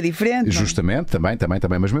filho é diferente. Justamente, também.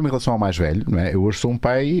 Mas mesmo em relação ao mais velho, não é? Eu hoje sou um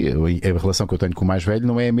pai, a relação que eu tenho com o mais velho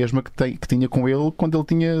não é a mesma que tinha com ele quando ele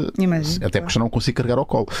tinha. Imagino, até porque já não consigo carregar ao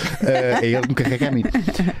colo. É ele que me carrega a mim.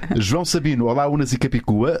 João Sabino, olá, Unas e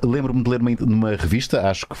Capicua. Lembro-me de ler numa revista,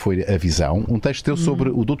 acho que foi a Visão, um texto teu sobre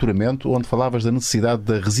o doutoramento, onde falavas da necessidade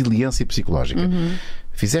da resiliência psicológica.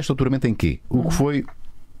 Fizeste doutoramento em quê? O que foi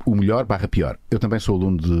o melhor / pior? Eu também sou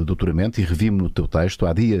aluno de doutoramento e revi-me no teu texto.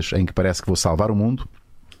 Há dias em que parece que vou salvar o mundo,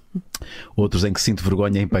 outros em que sinto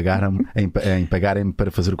vergonha em pagarem-me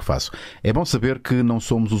para fazer o que faço. É bom saber que não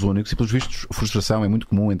somos os únicos e, pelos vistos, frustração é muito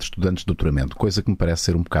comum entre estudantes de doutoramento, coisa que me parece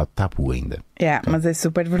ser um bocado tabu ainda. Mas é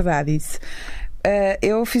super verdade isso.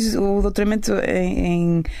 Eu fiz o doutoramento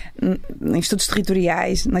em estudos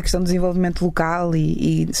territoriais, na questão do desenvolvimento local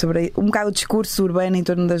e sobre um bocado o discurso urbano em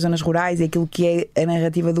torno das zonas rurais e aquilo que é a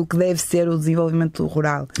narrativa do que deve ser o desenvolvimento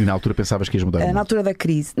rural. E na altura pensavas que ias mudar o mundo? Na altura da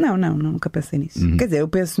crise. Não, nunca pensei nisso. Quer dizer, eu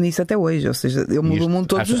penso nisso até hoje, ou seja, eu mudo o mundo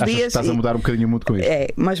todos os dias. Que estás a mudar um bocadinho o mundo com isso?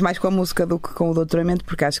 Mas mais com a música do que com o doutoramento,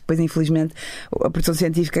 porque acho que depois, infelizmente, a produção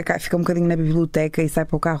científica fica um bocadinho na biblioteca e sai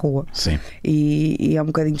pouco à rua. Sim. E é um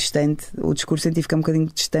bocadinho distante, o discurso científico é um bocadinho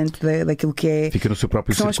distante daquilo que é. Fica no seu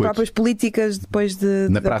próprio circuito. São as próprias políticas depois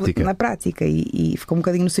na prática e fica um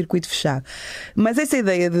bocadinho no circuito fechado. Mas essa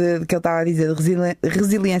ideia de que ele estava a dizer de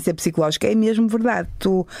resiliência psicológica é mesmo verdade.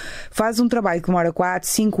 Tu fazes um trabalho que demora 4,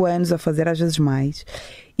 5 anos a fazer, às vezes mais.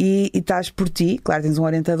 E estás por ti, claro, tens um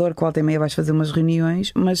orientador que volta e meia vais fazer umas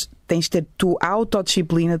reuniões, mas tens de ter tu a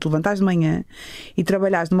autodisciplina, te levantares de manhã e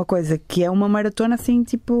trabalhares numa coisa que é uma maratona assim,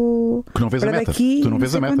 tipo. Que não vês a meta. Tu não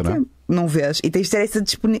vês a meta, não é? Não vês. E tens de ter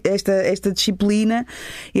esta disciplina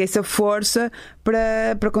e essa força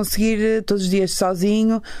para conseguir todos os dias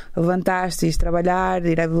sozinho levantar-te, ir trabalhar,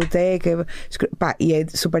 ir à biblioteca. E é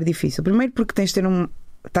super difícil. Primeiro porque tens de ter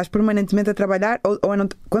estás permanentemente a trabalhar ou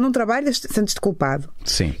quando não trabalhas sentes-te culpado.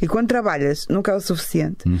 Sim. E quando trabalhas nunca é o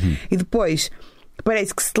suficiente. E depois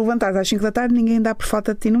parece que se te levantares às 5 da tarde ninguém dá por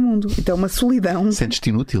falta de ti no mundo. Então uma solidão. Sentes-te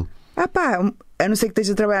inútil? A não ser que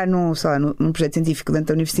estejas a trabalhar num projeto científico dentro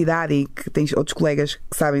da universidade e que tens outros colegas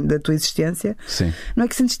que sabem da tua existência. Sim. Não é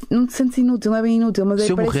que não te sentes inútil, não é bem inútil, mas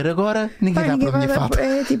se eu morrer agora ninguém dá pela minha falta.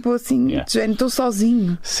 É tipo assim, estou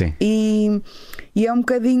sozinho. Sim. E é um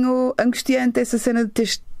bocadinho angustiante essa cena de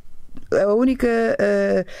teres a única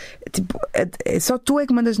só tu é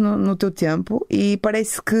que mandas no teu tempo e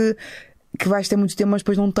parece que vais ter muito tempo, mas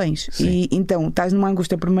depois não tens. E então estás numa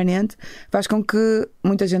angústia permanente, faz com que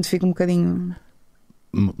muita gente fique um bocadinho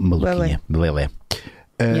maluquinha, lelé.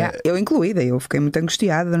 Eu incluída, eu fiquei muito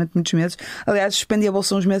angustiada durante muitos meses. Aliás, suspendi a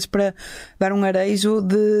bolsa uns meses para dar um arejo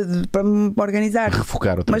para me organizar.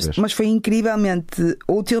 Refocar outra vez. Mas foi incrivelmente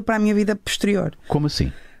útil para a minha vida posterior. Como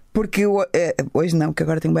assim? Porque hoje não, que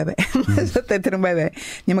agora tenho um bebê. Mas até ter um bebê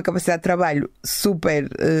tinha uma capacidade de trabalho super.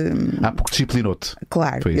 Porque disciplinou-te.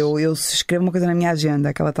 Claro, eu se escrevo uma coisa na minha agenda,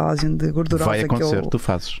 aquela tal agenda gordurosa. Vai acontecer, tu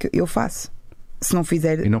fazes. Eu faço. Se não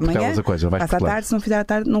fizer e não manhã, a coisa, vais faço à tarde, se não fizer à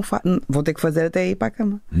tarde, não vou ter que fazer até ir para a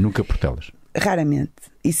cama. Nunca portelas? Raramente.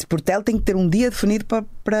 E se portelo, tem que ter um dia definido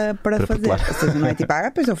para fazer. Ou seja, não é tipo,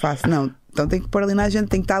 depois eu faço. Não. Então tem que pôr ali na agenda,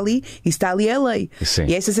 tem que estar ali, e se está ali é lei. Sim.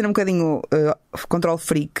 E essa cena um bocadinho control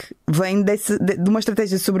freak vem de uma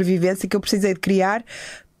estratégia de sobrevivência que eu precisei de criar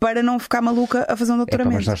para não ficar maluca a fazer um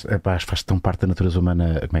doutoramento. Mas faz tão parte da natureza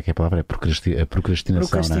humana. Como é que é a palavra? É procrastinação.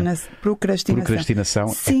 Procrastinação.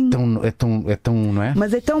 Sim. É tão, não é?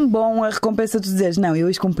 Mas é tão bom a recompensa de dizeres, não, eu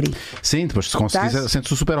cumpri. Sim, depois se conseguires,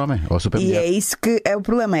 sentes o super-homem ou super-mulher. E é isso que é o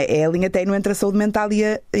problema. É a linha tênue entre a saúde mental e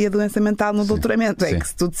a doença mental no doutoramento. É que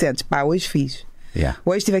se tu te sentes, hoje fiz.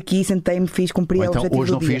 Hoje estive aqui, sentei-me, cumpri o objetivo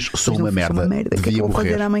hoje não do dia. Fiz, sou uma merda. O que é que eu vou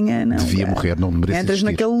fazer amanhã? Não, devia morrer, não mereço entras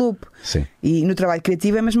existir. naquele loop. Sim. E no trabalho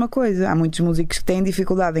criativo é a mesma coisa. Há muitos músicos que têm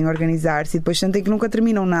dificuldade em organizar-se e depois sentem que nunca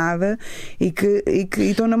terminam nada e que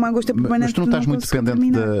estão numa angústia permanente. Mas tu não estás muito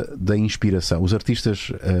dependente da inspiração. Os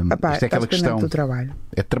artistas, isto é aquela questão do trabalho.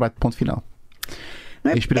 É trabalho de ponto final.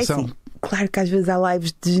 Não é, a inspiração. É assim, claro que às vezes há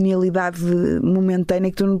lives de genialidade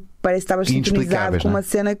momentânea que tu parece que estavas sintonizado com uma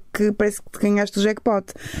cena que parece que ganhaste o jackpot.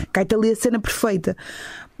 Cai-te ali a cena perfeita.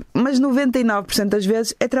 Mas 99% das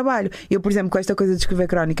vezes é trabalho. Eu, por exemplo, com esta coisa de escrever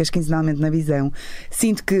crónicas quinzenalmente na Visão,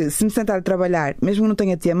 sinto que se me sentar a trabalhar, mesmo que não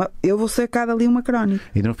tenha tema, eu vou sacar dali uma crónica.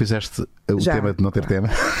 Ainda não fizeste o tema de não ter tema?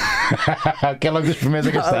 Aquela das primeiras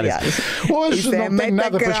a gastar. Hoje não tenho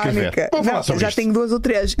nada para escrever. Vamos falar sobre já isto. tenho 2 ou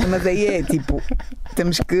 3, mas aí é tipo,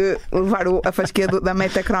 temos que levar a fasquia da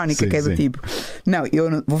metacrónica, que é do tipo, não,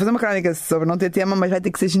 eu vou fazer uma crónica sobre não ter tema, mas vai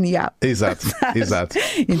ter que ser genial. Exato.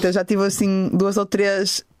 Então já tive assim 2 ou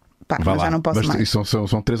 3. Pá, mas já não posso mais.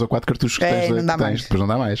 São 3 ou 4 cartuchos que tens, depois não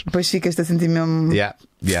dá mais. Depois ficas-te a sentir mesmo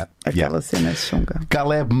aquela cena chunga.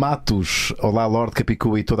 Caleb Matos, olá Lorde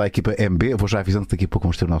Capicua e toda a equipa MB. Eu vou já avisando que daqui a pouco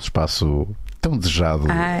vamos ter o nosso espaço tão desejado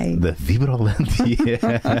da Vibrolândia.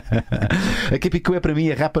 A Capicua é para mim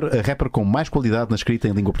a rapper com mais qualidade na escrita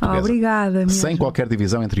em língua portuguesa. Obrigada mesmo. Sem qualquer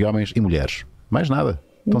divisão entre homens e mulheres. Mais nada.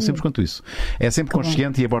 Tão simples quanto isso. É sempre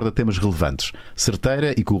consciente e aborda temas relevantes.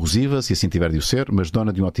 Certeira e corrosiva, se assim tiver de o ser, mas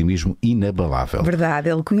dona de um otimismo inabalável. Verdade,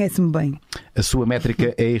 ele conhece-me bem. A sua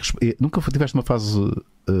métrica nunca tiveste uma fase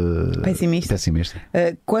pessimista?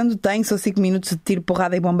 Quando tenho, são 5 minutos de tiro,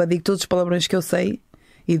 porrada e bomba, digo todos os palavrões que eu sei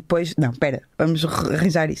e depois, não, espera, vamos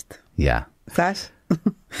arranjar isto. Sabes?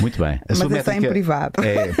 Muito bem. Mas sua métrica em privado.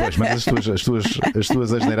 Mas as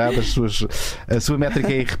tuas asneiradas, a sua métrica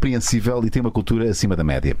é irrepreensível e tem uma cultura acima da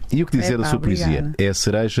média. E o que dizer da sua poesia? É a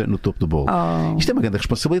cereja no topo do bolo. Isto é uma grande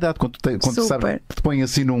responsabilidade quando sabes, te põe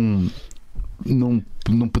assim num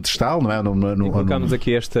pedestal, não é? E colocámos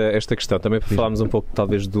aqui esta questão também para falarmos um pouco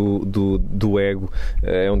talvez do ego.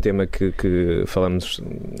 É um tema que falamos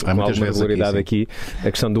com alguma regularidade aqui.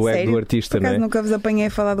 A questão do ego do artista. Por acaso nunca vos apanhei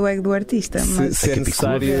a falar do ego do artista, mas se é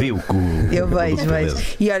necessário. Eu vejo.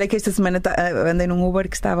 E olha que esta semana andei num Uber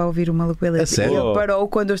que estava a ouvir o Maluco Beleza. E ele parou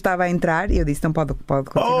quando eu estava a entrar e eu disse: não pode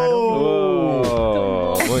continuar a ouvir.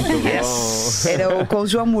 Muito bom. Era com o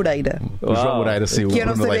João Moreira. O João Moreira, sim. Que eu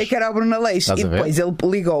não sabia que era o Bruno Aleixo. E depois ele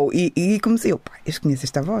ligou e comecei, eu conheço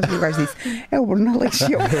esta voz. E o gajo disse: é o Bruno Aleixo.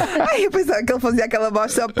 Eu pensava que ele fazia aquela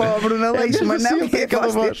voz só para o Bruno Aleixo, mas não, é aquela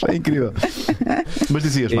voz. É incrível. Mas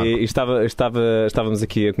dizias, Marco. E estávamos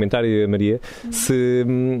aqui a comentar, eu e a Maria, se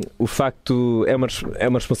o facto é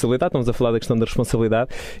uma responsabilidade, estamos a falar da questão da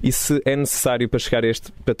responsabilidade, e se é necessário para chegar a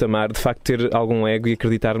este patamar, de facto, ter algum ego e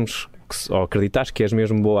acreditares que és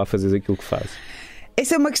mesmo boa a fazer aquilo que fazes.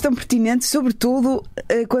 Essa é uma questão pertinente, sobretudo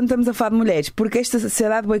quando estamos a falar de mulheres, porque esta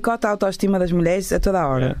sociedade boicota a autoestima das mulheres a toda a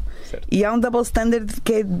hora. E há um double standard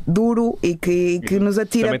que é duro e que nos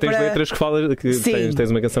atira também tens letras que falam que tens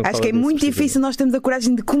uma canção que acho que é muito difícil nós termos a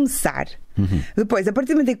coragem de começar. Depois, a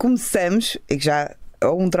partir do momento em que começamos, e que já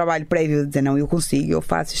há um trabalho prévio de dizer não, eu consigo, eu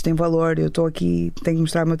faço, isto tem valor, eu estou aqui, tenho que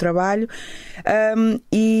mostrar o meu trabalho,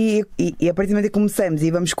 e a partir do momento em que começamos e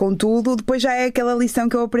vamos com tudo, depois já é aquela lição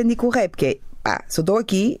que eu aprendi com o rap, que é: se eu estou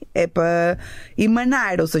aqui é para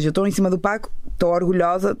emanar, ou seja, eu estou em cima do palco, estou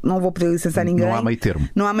orgulhosa, não vou pedir licença a ninguém. Não há meio termo.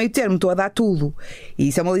 Não há meio termo, estou a dar tudo. E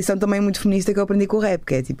isso é uma lição também muito feminista que eu aprendi com o rap,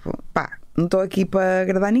 que é tipo, não estou aqui para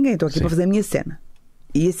agradar ninguém, estou aqui para fazer a minha cena.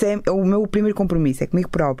 E esse é o meu primeiro compromisso, é comigo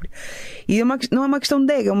próprio. E não é uma questão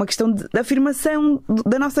de ego, é uma questão de afirmação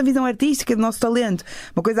da nossa visão artística, do nosso talento,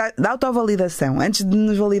 uma coisa da autovalidação. Antes de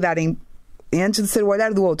nos validarem, antes de ser o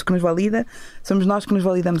olhar do outro que nos valida, somos nós que nos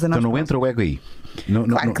validamos a nós. Então não entra o ego aí.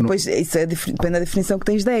 Claro que depois isso depende da definição que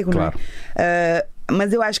tens de ego, claro. Não é?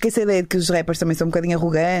 Mas eu acho que essa ideia de que os rappers também são um bocadinho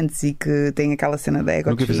arrogantes e que têm aquela cena de ego.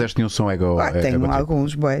 Nunca fizeste nenhum som ego? Tenho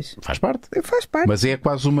alguns, bois. Faz parte? Faz parte. Mas é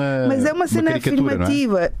quase uma. Mas é uma cena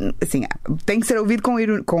afirmativa. Não é? Assim, tem que ser ouvido com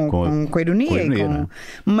ironia. Com ironia,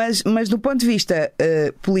 mas do ponto de vista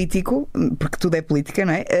político, porque tudo é política,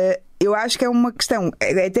 não é? Eu acho que é uma questão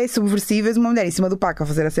até subversiva de uma mulher em cima do palco a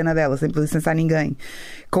fazer a cena dela sem pedir licença a ninguém,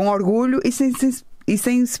 com orgulho e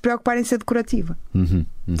sem se preocupar em ser decorativa.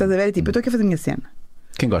 Estás a ver? É tipo, eu estou aqui a fazer a minha cena.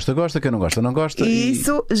 Quem gosta, gosta. Quem não gosta, não gosta. E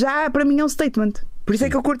isso já para mim é um statement. Por isso é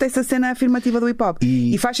que eu curto essa cena afirmativa do hip hop.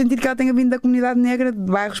 E faz sentido que ela tenha vindo da comunidade negra, de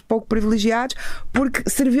bairros pouco privilegiados, porque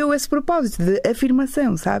serviu esse propósito de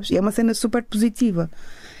afirmação, sabes? E é uma cena super positiva.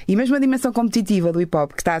 E mesmo a dimensão competitiva do hip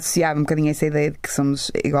hop, que está associada um bocadinho a essa ideia de que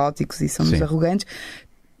somos egóticos e somos arrogantes,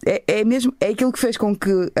 é aquilo que fez com que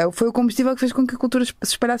foi o combustível que fez com que a cultura se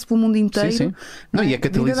espalhasse pelo mundo inteiro. Sim. Não, e é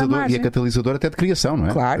catalisador até de criação, não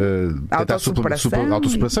é? Claro.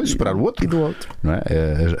 Autossuperação e superar o outro. E do outro. Não é?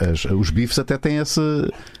 Os bifes até têm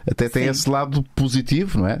esse lado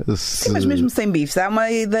positivo, não é? Sim, mas mesmo sem bifes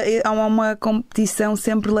há uma competição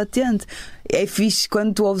sempre latente. É fixe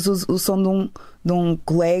quando tu ouves o som de um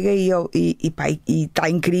colega e está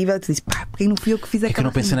incrível, tu dizes, porque não fui eu que fiz aquela. É que eu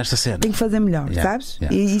não pensei nesta cena. Tenho que fazer melhor, sabes?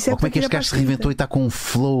 E isso ou como é que este gajo se reinventou e está com um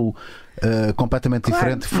flow completamente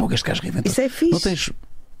diferente? Fogo, este gajo reinventou. Isso é fixe. Não tens.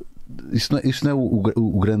 Isso não é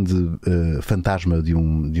o grande fantasma de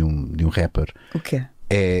um rapper? O quê?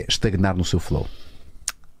 É estagnar no seu flow.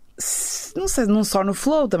 não sei, não só no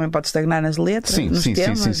flow, também pode estagnar nas letras, nos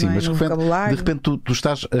temas, sim. não é? Mas No de vocabulário. repente tu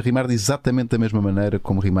estás a rimar de exatamente da mesma maneira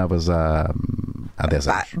como rimavas há 10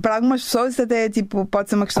 anos. Para algumas pessoas isso até tipo, pode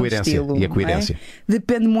ser uma questão Coerência, de estilo. e a coerência. Não é?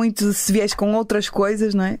 Depende muito de se vies com outras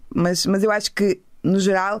coisas, não é? Mas eu acho que, no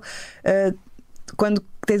geral, quando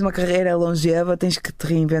tens uma carreira longeva, tens que te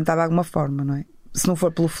reinventar de alguma forma, não é? Se não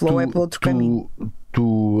for pelo flow, é pelo outro caminho.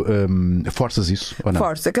 Tu forças isso ou não?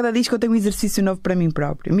 Forço. A cada disco eu tenho um exercício novo para mim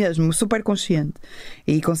próprio, mesmo, super consciente.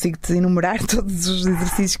 E consigo-te enumerar todos os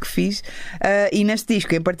exercícios que fiz. E neste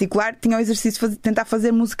disco, em particular, tinha o exercício de tentar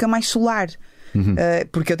fazer música mais solar.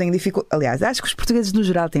 Porque eu tenho dificuldade. Aliás, acho que os portugueses no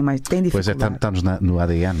geral têm dificuldade. Pois é, estamos no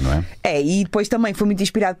ADN, não é? E depois também fui muito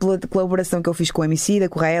inspirado pela colaboração que eu fiz com o Emicida,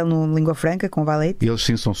 com o Rael no Língua Franca, com o Valete. E eles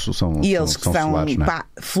sim são E eles que são, solares, não é? pá,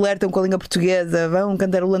 flertam com a língua portuguesa, vão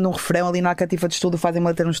cantarolando um refrão ali na catifa de estudo, fazem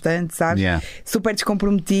uma letra no instante, sabes? Yeah. Super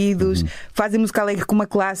descomprometidos, fazem música alegre com uma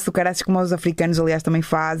classe do caraças como os africanos, aliás, também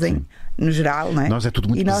fazem. Sim. No geral, não é? Nós é tudo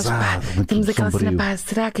muito e nós, pesado, muito temos aquela sombrio. cena, pá,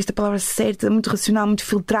 será que esta palavra é certa? Muito racional, muito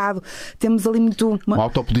filtrado. Temos ali muito. Um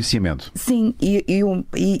autopoliciamento. Sim,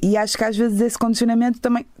 e acho que às vezes esse condicionamento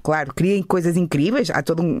também, claro, cria coisas incríveis. Há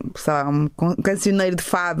todo um cancioneiro de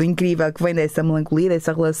fado incrível que vem dessa melancolia,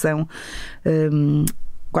 dessa relação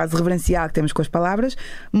quase reverencial que temos com as palavras,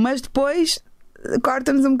 mas depois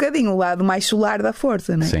corta-nos um bocadinho o lado mais solar da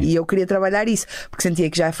força, não é? E eu queria trabalhar isso, porque sentia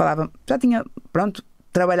que já tinha,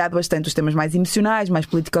 trabalhado bastante os temas mais emocionais, mais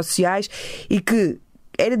político-sociais, e que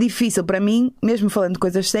era difícil para mim, mesmo falando de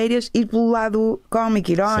coisas sérias, ir pelo lado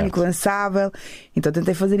cómico, irónico, lançável. Então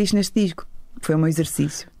tentei fazer isto neste disco. Foi o meu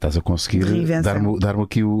exercício. Estás a conseguir dar-me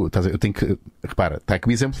aqui o. Eu tenho que. Repara, está aqui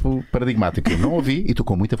um exemplo paradigmático. Eu não ouvi e estou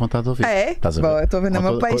com muita vontade de ouvir. É? Boa, estou a vender o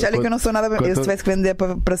meu peixe. Olha que eu não sou nada. Eu se tivesse que vender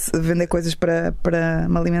para vender coisas para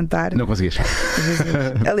me alimentar. Não conseguias.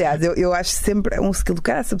 Aliás, eu acho sempre um skill do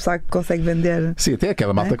cara, essa pessoa que consegue vender. Sim, até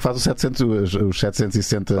aquela malta que faz os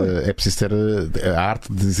 760. É preciso ter a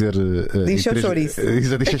arte de dizer. Diz chouriço.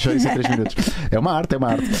 Diz chouriço em 3 minutos. É uma arte.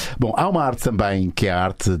 Bom, há uma arte também que é a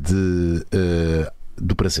arte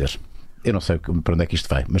do prazer. Eu não sei para onde é que isto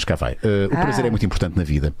vai, mas cá vai. O prazer é muito importante na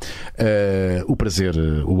vida. O prazer,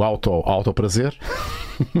 o auto-prazer,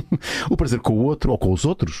 o prazer com o outro ou com os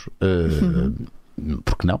outros.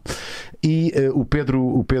 Porque não? E o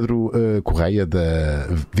Pedro Correia da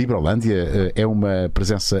Vibrolândia é uma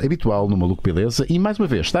presença habitual no Maluco Beleza e mais uma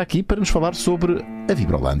vez está aqui para nos falar sobre a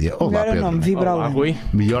Vibrolândia. Olá, Pedro. Nome, Vibrolândia. Olá, Rui.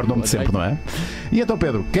 Melhor nome de sempre, não é? E então,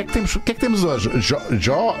 Pedro, o que é que temos hoje?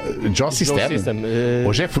 Jó System.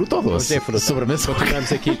 Hoje é fruta ou doce? Hoje é fruta. Sobremesa.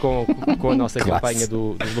 Continuamos aqui com a nossa campanha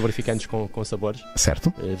dos lubrificantes com sabores.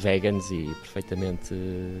 Certo. Veganos e perfeitamente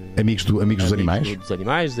amigos dos animais. Dos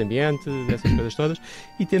animais, do ambiente, dessas coisas todas.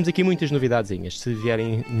 E temos aqui muitas novidadezinhas. Se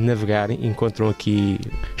vierem navegar, encontram aqui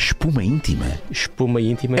espuma íntima.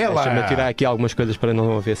 Deixa-me tirar aqui algumas coisas para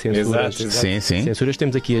não haver censuras. Exato. Sim. Censuras.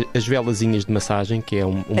 Temos aqui as velazinhas de massagem, que é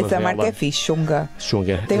uma essa vela. marca é fixe, Xunga.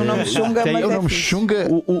 Tem o nome Xunga, mas o nome fixe. Xunga.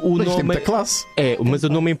 O mas nome tem muita classe. mas o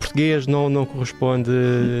nome em português não corresponde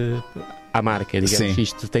à marca, digamos. Sim.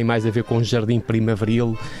 Isto tem mais a ver com um jardim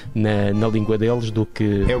primaveril na língua deles do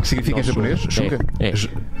que. É o que significa em japonês? Xunga?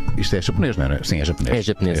 Isto é japonês, não é? Sim, é japonês. É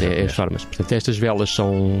japonês, é as formas. Portanto, estas velas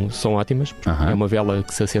são ótimas. É uma vela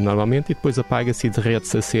que se acende normalmente e depois apaga-se e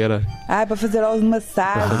derrete-se a cera. É para fazer óleo de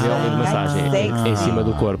massagem. Para fazer óleo de massagem. É em cima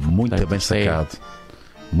do corpo. Muito Portanto, bem sacado.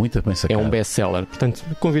 Muito bem sacado. É um best-seller. Portanto,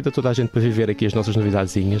 convido a toda a gente para viver aqui as nossas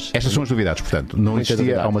novidadezinhas. Estas são as novidades, portanto, não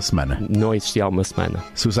existia há uma semana. Não existia há uma semana.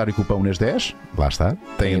 Se usarem o cupom NAS10, lá está,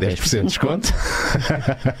 têm 10% de desconto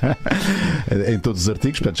em todos os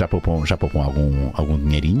artigos, portanto já poupam algum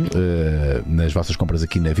dinheirinho nas vossas compras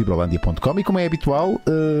aqui na vibrolândia.com. E como é habitual,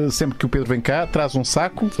 sempre que o Pedro vem cá, traz um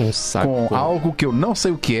saco com algo que eu não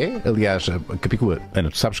sei o que é. Aliás, Capicua, Ana,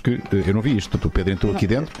 tu sabes que eu não vi isto, o Pedro entrou aqui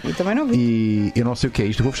dentro. Eu também não vi. E eu não sei o que é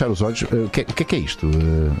isto. Eu vou fechar os olhos. O que é isto?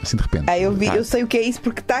 Assim de repente. Eu sei o que é isso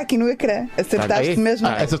porque está aqui no ecrã. Acertaste mesmo.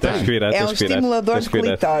 É um estimulador de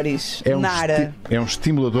clitóris. Nara. É um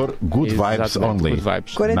estimulador Good Vibes Only.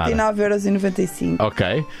 49,95€.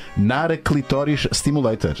 Ok. Nara Clitóris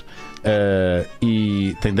Stimulator.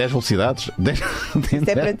 E tem 10 velocidades. Isto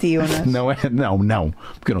é para ti, não é? Não,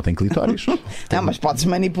 porque eu não tenho clitóris. Não, mas podes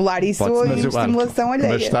manipular isso em estimulação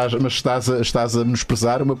alheia. Mas estás a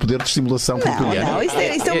menosprezar o meu poder de estimulação clitoriana. Não, isso é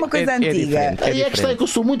Isto é uma coisa antiga. Aí é que está, que eu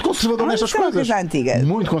sou muito conservador nestas coisas. Uma coisa antiga.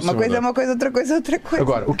 Muito conservador. Uma coisa é uma coisa, outra coisa é outra coisa.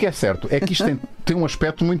 Agora, o que é certo é que isto tem um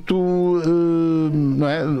aspecto muito. Não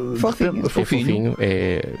é? Fofinho.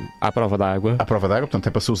 É à prova d'água. À prova d'água, portanto é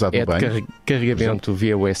para ser usado no banho. É de carregamento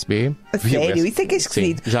via USB. A sério? Isso é que é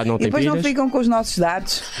esquisito. Já não tem e depois pilhas. não ficam com os nossos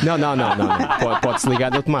dados? Não. Pode-se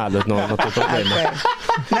ligar da tomada, não tem problema.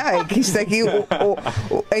 Não, é que isto aqui,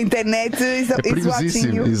 a internet é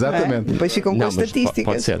perigosíssimo, exatamente. É? Depois ficam com as estatísticas.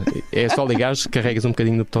 Pode ser. É só ligares, carregas um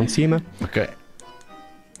bocadinho no botão de cima. Ok.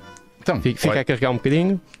 Então, fica a carregar um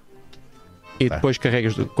bocadinho. E depois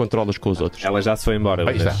controlas com os outros. Ela já se foi embora.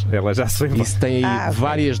 Ela já se foi embora. Isso tem aí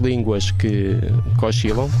várias línguas que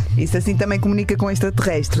oscilam. Isso assim também comunica com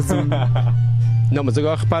extraterrestres. Não, mas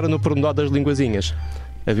agora repara no pormenor das linguazinhas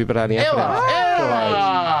a vibrarem à frente.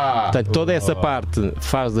 Portanto, toda essa parte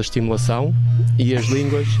faz a estimulação e as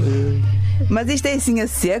línguas. Mas isto é assim a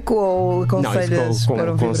seco ou aconselhas?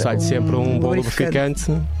 Não, aconselho sempre um bom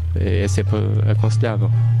lubrificante. É sempre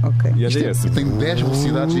aconselhável. Ok. E tem 10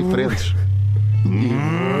 velocidades diferentes.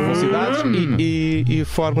 Velocidades e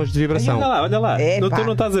formas de vibração. Olha lá. Tu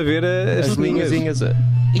não estás a ver as linhazinhas. É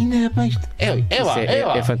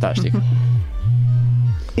fantástico.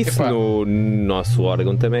 Isso no nosso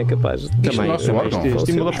órgão também é capaz. Também nosso órgão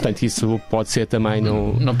estimula, portanto, isso pode ser também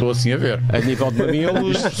Não estou assim a ver. A nível de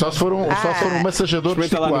mamilos. Só se for um massajador.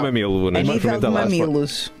 Experimenta lá no mamilo. A nível de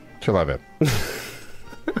mamilos. Deixa lá ver.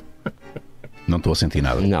 Não estou a sentir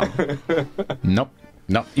nada.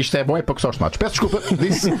 Não, isto é bom, é para coçar os tomates. Peço desculpa,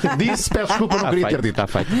 peço desculpa, não queria ter dito. Está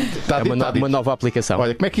feito. É uma nova aplicação.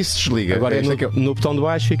 Olha, como é que isso se desliga? Agora no botão de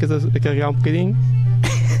baixo ficas a carregar um bocadinho.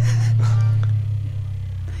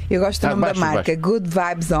 Eu gosto do nome da marca, Good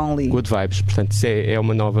Vibes Only. Good Vibes, portanto, isso é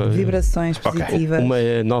uma nova. Vibrações positivas. Uma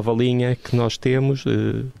nova linha que nós temos.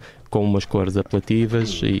 Com umas cores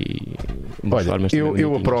apelativas e umas formas.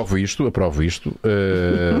 Eu aprovo isto.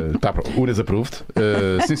 Uras approved.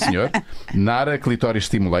 Sim, senhor. Nara Clitoris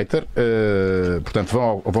Stimulator.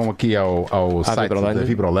 Portanto, vão aqui ao site da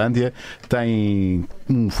Vibrolândia. Tem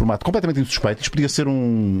um formato completamente insuspeito. Isto podia ser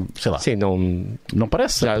sei lá. Sim, não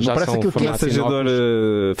parece. Já parece aquilo que é massajador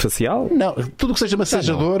facial? Não, tudo que seja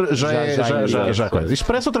massajador já é coisa. Isto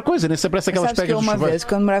parece outra coisa, nem se parece aquelas pegas de chuveiro. Uma vez,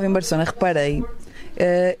 quando morava em Barcelona, reparei.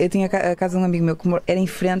 Eu tinha a casa de um amigo meu que era em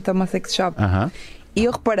frente a uma sex shop. E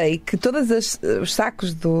eu reparei que todos os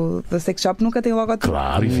sacos da sex shop nunca têm logotipo.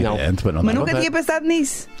 Claro, evidente, para não mas nunca tinha pensado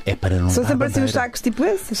nisso. É para não. São sempre assim os sacos tipo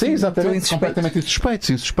esse. Sim, exatamente. Completamente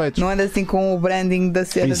insuspeitos. Não anda assim com o branding da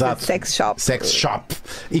cena da sex shop. Sex shop.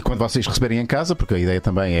 E quando vocês receberem em casa, porque a ideia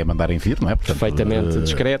também é mandarem vir, não é? Portanto, perfeitamente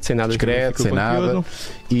discreto, sem nada. Sem nada.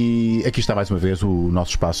 E aqui está mais uma vez o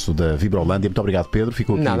nosso espaço da Vibrolândia. Muito obrigado, Pedro.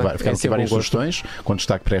 Ficaram aqui várias sugestões. Com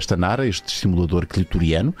destaque para esta Nara, este estimulador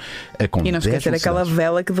clitoriano. E não esquecer aquela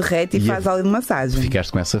vela que derrete e faz ali de massagem.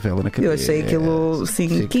 Ficaste com essa vela na cabeça. Eu achei aquilo,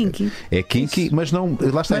 sim, kinky. É kinky, mas não.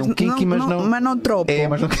 Lá está, é um kinky, mas não. Mas não tropo. É,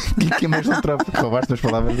 mas não kinky, mas não tropo. Roubaste as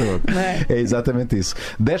palavras da boca. É exatamente isso.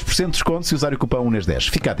 10% de desconto se usar o cupom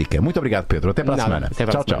UNES10. Fica a dica. Muito obrigado, Pedro. Até para a semana.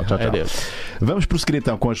 Tchau. Adeus. Vamos prosseguir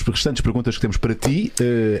então com as restantes perguntas que temos para ti,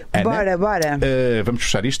 Ana. Bora. Vamos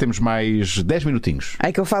fechar isto. Temos mais 10 minutinos.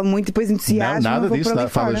 É que eu falo muito e depois entusiasmo. Não, nada disso.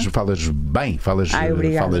 Falas bem. Falas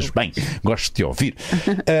bem. Gosto de te ouvir.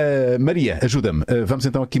 Maria, ajuda-me. Vamos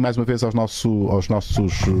então aqui mais uma vez aos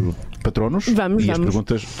nossos patronos. Vamos. As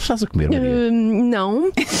perguntas. Tu estás a comer, Maria?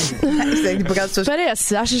 Não.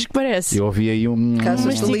 Parece. Achas que parece? Eu ouvi aí um. Caso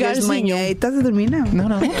tu ligas de manhã e estás a dormir, não?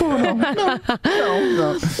 Não estou. Não.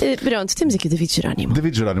 Pronto, temos aqui o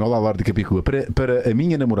David Jerónimo. Olá, Lorde de Capicua. Para a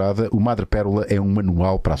minha namorada, o Madre Pérola é um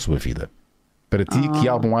manual para a sua vida. Para ti, que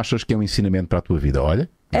álbum achas que é um ensinamento para a tua vida? Olha.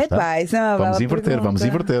 Isso é uma Vamos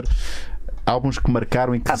inverter. Álbuns que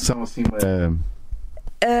marcaram e que são assim.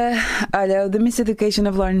 Olha, o The Miseducation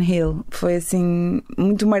of Lauryn Hill foi assim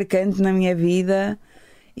muito marcante na minha vida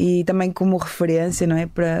e também como referência, não é?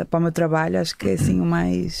 Para o meu trabalho, acho que é assim o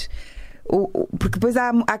mais. Porque depois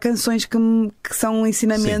há canções que são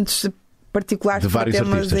ensinamentos particulares de vários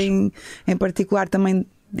temas em particular também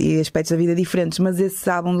e aspectos da vida diferentes, mas esse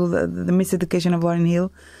álbum do The Miseducation of Lauryn Hill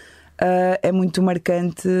é muito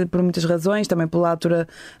marcante por muitas razões, também pela altura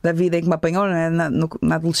da vida em que me apanhou, não é?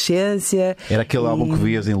 na adolescência. Era aquele álbum que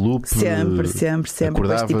vias em loop? Sempre.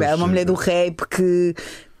 Depois, tipo, é uma mulher do rap que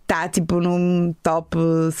está tipo num top.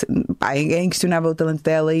 É inquestionável o talento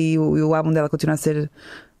dela e o álbum dela continua a ser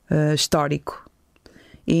histórico.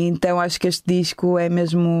 E então acho que este disco é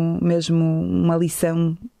mesmo uma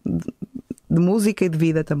lição de música e de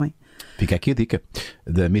vida também. Fica aqui a dica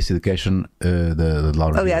da Miss Education da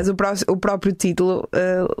Laura. Aliás, o próprio título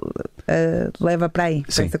leva para aí.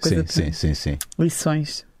 Sim, essa coisa sim.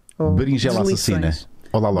 Lições. Berinjela assassina.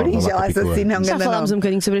 Olá, Laura. Berinjela assassina é um Já grande falámos nome. um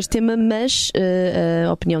bocadinho sobre este tema, mas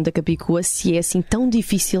a opinião da Capicua, se é assim tão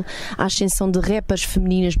difícil a ascensão de rappers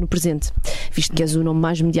femininas no presente, visto que és o nome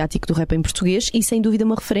mais mediático do rap em português e sem dúvida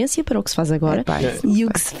uma referência para o que se faz agora e o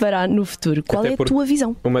que se fará no futuro. Qual é a tua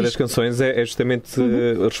visão? Uma das canções é justamente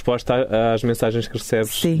a resposta às mensagens que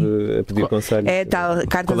recebes a pedir conselhos. É tal,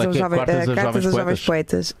 Cartas aos Jovens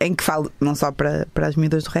Poetas, em que falo não só para as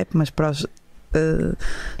miúdas do rap, mas para os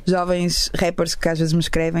jovens rappers que às vezes me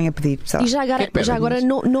escrevem a pedir. E já agora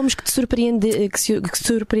nomes que te surpreenderam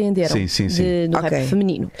no rap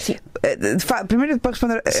feminino. Sim. Primeiro, para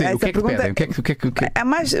responder a essa pergunta, é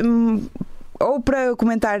mais ou para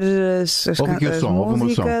comentar as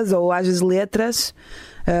músicas ou às vezes letras.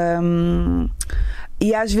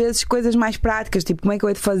 E às vezes coisas mais práticas, tipo como é que eu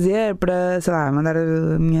hei de fazer para, sei lá, mandar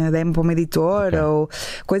a minha demo para uma editora, ou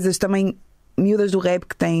coisas também miúdas do rap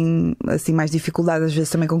que têm assim mais dificuldade às vezes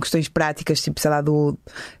também com questões práticas, tipo, sei lá,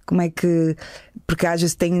 como é que, porque às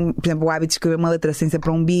vezes têm, por exemplo, o hábito de escrever uma letra sem ser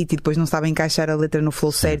para um beat e depois não sabem encaixar a letra no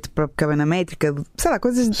flow certo para caber na métrica, sei lá,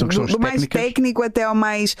 coisas do mais técnico até ao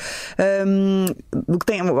mais do que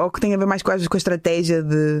tem a ver mais com a estratégia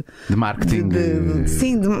de marketing,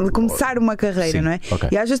 de começar uma carreira, não é?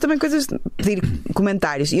 E às vezes também coisas de pedir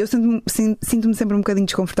comentários, e eu sinto-me sempre um bocadinho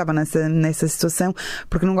desconfortável nessa situação,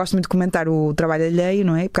 porque não gosto muito de comentar o trabalho alheio,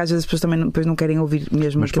 não é? Porque às vezes as pessoas também depois não querem ouvir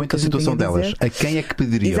mesmo. Mas põe-te a situação delas, a quem é que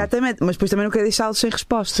pediriam? Exatamente, mas depois também não quero deixá-los sem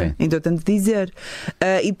resposta. Sim. Então eu tento dizer.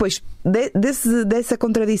 E depois dessa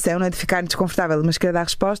contradição, não é? De ficar desconfortável, mas querer dar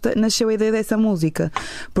resposta, nasceu a ideia dessa música.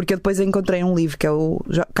 Porque eu depois encontrei um livro que é o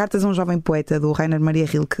Cartas a um Jovem Poeta, do Rainer Maria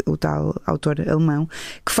Rilke, o tal autor alemão,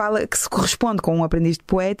 que se corresponde com um aprendiz de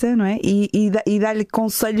poeta, não é? E dá-lhe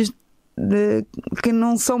conselhos que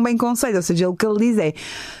não são bem conselhos, ou seja, o que ele diz é: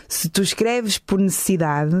 se tu escreves por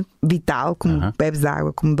necessidade vital, como bebes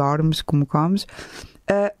água, como dormes, como comes,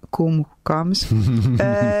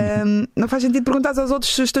 não faz sentido perguntar aos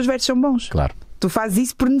outros se os teus versos são bons. Claro. Tu fazes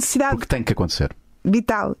isso por necessidade. Porque tem que acontecer.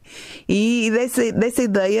 Vital. E dessa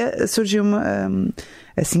ideia surgiu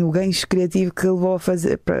assim, o gancho criativo que levou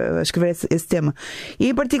a escrever esse tema. E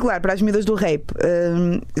em particular para as miúdas do rap,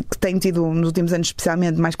 que tenho tido nos últimos anos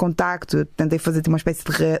especialmente mais contacto, tentei fazer uma espécie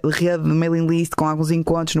de rede de mailing list com alguns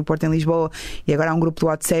encontros no Porto, em Lisboa, e agora há um grupo do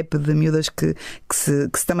WhatsApp de miúdas que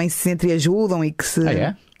também se entreajudam e que se...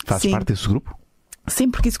 Fazes parte desse grupo?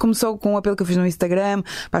 Sim, porque isso começou com um apelo que eu fiz no Instagram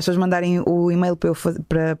para as pessoas mandarem o e-mail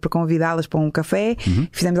para convidá-las para um café.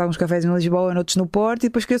 Fizemos alguns cafés em Lisboa, outros no Porto, e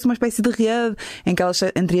depois criou-se uma espécie de rede em que elas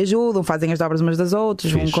entreajudam, fazem as dobras umas das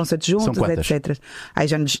outras, vão concertos juntos, etc. Aí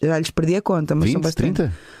já lhes perdi a conta, mas 20, são bastante.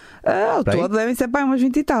 30? Ao todo devem ser umas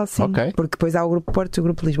 20 e tal, sim. Porque depois há o Grupo Porto e o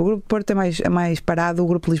Grupo Lisboa. O Grupo Porto é mais parado, o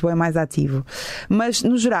Grupo Lisboa é mais ativo. Mas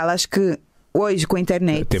no geral, acho que hoje com a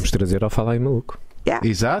internet temos de trazer ao Falar em Maluco.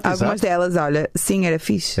 Exato. Algumas delas, olha, sim, era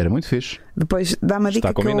fixe. Era muito fixe. Depois dá-me a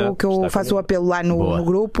dica que eu faço o apelo lá no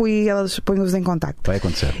grupo e elas põem-nos em contacto. Vai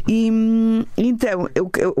acontecer. E então,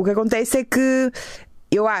 o que acontece é que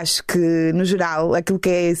eu acho que, no geral, aquilo que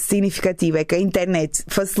é significativo é que a internet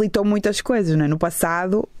facilitou muitas coisas, não é? No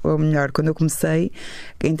passado, ou melhor, quando eu comecei,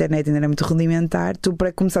 a internet ainda era muito rudimentar. Tu,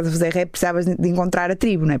 para começar a fazer rap, precisavas de encontrar a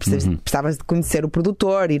tribo, não é? Precisavas de conhecer o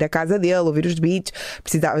produtor, ir à casa dele, ouvir os beats.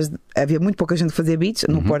 Havia muito pouca gente que fazia beats.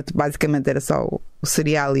 No Porto, basicamente, era só o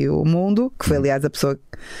Cereal e o Mundo, que foi, aliás, a pessoa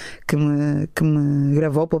que me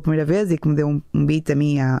gravou pela primeira vez e que me deu um beat a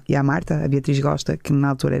mim e à Marta, a Beatriz Gosta, que na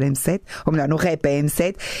altura era M7, ou melhor, no rap é M7.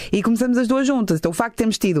 E começamos as duas juntas. Então o facto de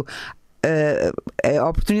termos tido a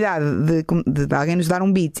oportunidade de alguém nos dar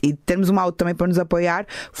um beat e termos uma auto também para nos apoiar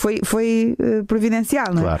foi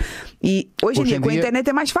providencial, não é? Claro. E hoje em dia com a internet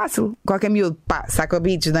é mais fácil. Qualquer miúdo saca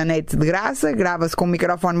beats da net de graça, grava-se com um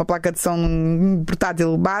microfone, uma placa de som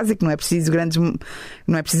portátil básico, não é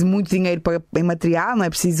preciso muito dinheiro em material, não é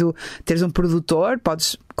preciso teres um produtor,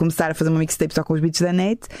 podes começar a fazer uma mixtape só com os beats da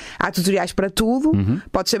net. Há tutoriais para tudo.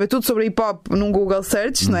 Podes saber tudo sobre hip hop num Google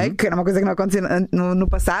Search, não é? Que era uma coisa que não acontecia no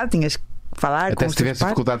passado. Tinhas que falar. Até se tivesse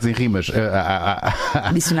dificuldades em rimas,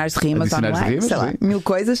 dicionários de rimas online, sei lá, 1000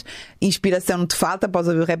 coisas. Inspiração não te falta, podes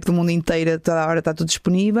ouvir o rap do mundo inteiro, toda a hora está tudo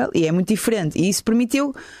disponível e é muito diferente. E isso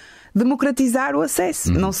permitiu democratizar o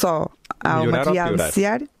acesso, não só ao material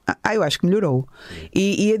necessário. Eu acho que melhorou.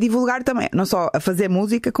 E a divulgar também, não só a fazer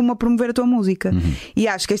música, como a promover a tua música. E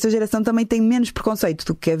acho que esta geração também tem menos preconceito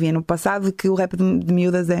do que havia no passado, de que o rap de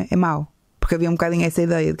miúdas é mau. Porque havia um bocadinho essa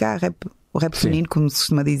ideia de que rap o rap feminino, como se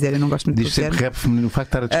costuma dizer. Eu não gosto muito Diz sempre rap feminino, o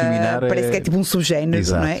facto de estar a discriminar. Parece que é tipo um subgénero,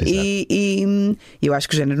 exato, não é? E eu acho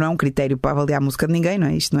que o género não é um critério para avaliar a música de ninguém, não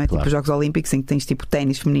é? Isto não é tipo os Jogos Olímpicos em que tens tipo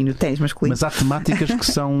ténis feminino, ténis masculino. Mas há temáticas que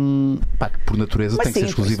são, por natureza, têm que ser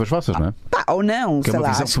exclusivas vossas, não é? Ou não, que sei é uma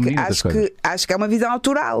lá. visão feminina das coisas. Acho que é uma visão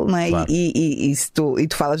autoral, não é? Claro. E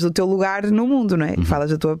tu falas do teu lugar no mundo, não é?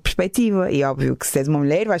 Falas da tua perspectiva. E óbvio que se és uma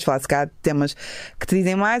mulher, vais falar se calhar de temas que te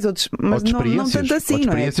dizem mais, outros, mas não tanto assim,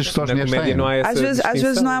 não é? Experiências que só as mulheres têm. Às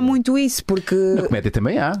vezes não há muito isso, porque. Na comédia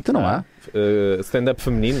também há, então não há. Stand-up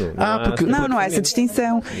feminino. Não há essa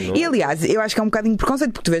distinção. E aliás, eu acho que é um bocadinho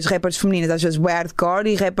preconceito, porque tu vês rappers femininas às vezes bem hardcore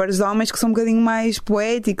e rappers homens que são um bocadinho mais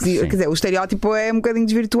poéticos. Quer dizer, o estereótipo é um bocadinho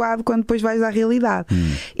desvirtuado quando depois vais à realidade.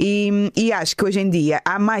 E acho que hoje em dia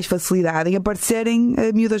há mais facilidade em aparecerem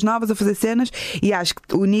miúdas novas a fazer cenas, e acho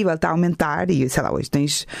que o nível está a aumentar. E sei lá, hoje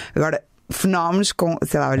tens agora fenómenos com,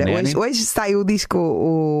 sei lá, olha, hoje sai o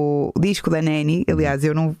disco da Neni. Aliás,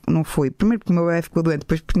 eu não fui, primeiro porque o meu bebé ficou doente,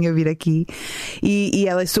 depois porque tinha a vir aqui, e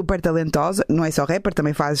ela é super talentosa, não é só rapper,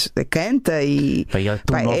 também canta e ela é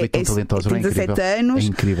tão nova e tão talentosa, tem 17 anos, é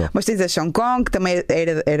incrível. Mas tens a Sean Kong, que também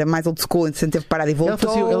era mais old school, entretanto teve parado e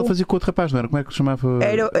voltou. Ela fazia com outro rapaz, não era? Como é que se chamava?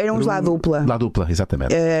 Eram os La Dupla. La Dupla,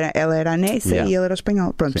 exatamente. Ela era a Nessa e ele era o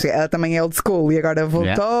espanhol. Pronto, ela também é old school e agora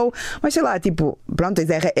voltou. Mas sei lá, tipo, pronto, tens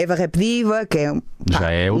a Eva Rap Diva, que é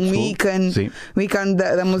já é um ícone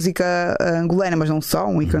da música angolana, mas não só,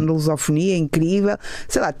 um ícone da lusofonia incrível.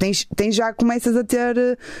 Sei lá, tens já começas a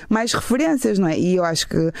ter mais referências, não é? E eu acho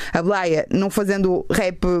que a Blaia, não fazendo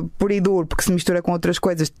rap puro e duro, porque se mistura com outras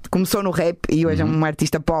coisas, começou no rap e hoje é uma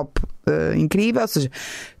artista pop incrível, ou seja,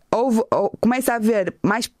 começa a haver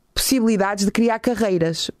mais possibilidades de criar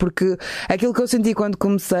carreiras, porque aquilo que eu senti quando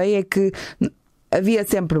comecei é que havia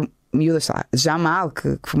sempre miúdas, sei lá, Jamal,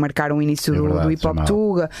 que marcaram o início do hip hop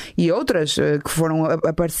Tuga, e outras que foram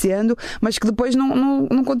aparecendo, mas que depois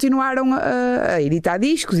não continuaram a editar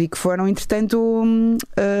discos e que foram, entretanto,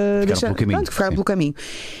 ficaram pelo caminho.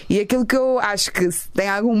 E aquilo que eu acho que tem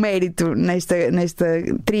algum mérito nesta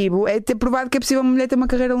tribo é ter provado que é possível uma mulher ter uma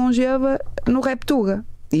carreira longeva no rap Tuga.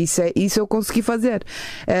 Isso eu consegui fazer.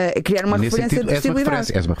 Criar uma referência de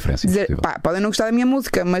possibilidade. És uma referência. Dizer, podem não gostar da minha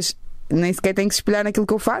música, mas nem sequer têm que se espelhar naquilo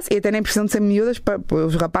que eu faço, e até nem precisam de ser miúdas,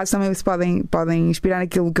 os rapazes também se podem inspirar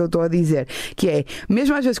naquilo que eu estou a dizer, que é,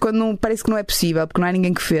 mesmo às vezes quando parece que não é possível, porque não há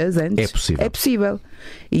ninguém que fez antes, é possível.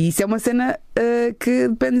 E isso é uma cena que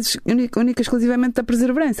depende única e exclusivamente da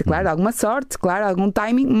perseverança. Claro, alguma sorte, claro, algum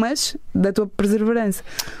timing, mas da tua perseverança.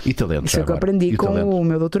 E talento. Isso é o que eu aprendi com o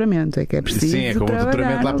meu doutoramento, é que é preciso. Sim, é como o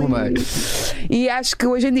doutoramento lá pelo meio. E acho que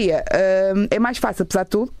hoje em dia é mais fácil, apesar de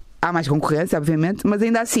tudo. Há mais concorrência, obviamente, mas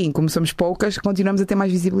ainda assim, como somos poucas, continuamos a ter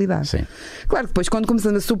mais visibilidade. Sim. Claro que depois, quando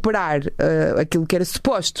começamos a superar aquilo que era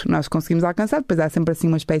suposto, nós conseguimos alcançar, depois há sempre assim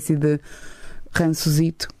uma espécie de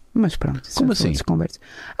rançozito. Mas pronto, como assim?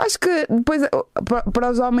 Acho que depois,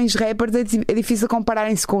 para os homens rappers, é difícil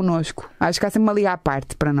compararem-se connosco. Acho que há sempre uma liga à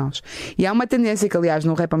parte para nós. E há uma tendência que, aliás,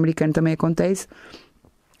 no rap americano também acontece,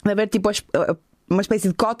 de haver tipo uma espécie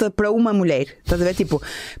de cota para uma mulher. Estás a ver? Tipo,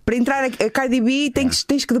 para entrar a Cardi B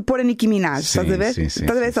tens que depor a Nicki Minaj. Estás a ver? Estás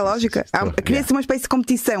a ver essa lógica? Cria-se uma espécie de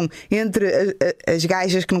competição entre as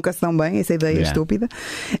gajas que nunca se dão bem, essa ideia estúpida,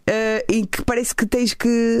 e que parece que tens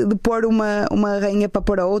que depor uma rainha para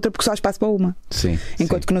pôr a outra porque só há espaço para uma. Sim.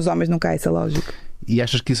 Enquanto que nos homens não cai essa lógica. E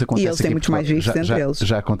achas que isso acontece? E eles têm muitos mais vistos entre eles.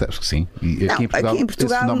 Já acontece, sim. E aqui em Portugal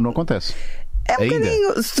esse fenómeno não acontece. É um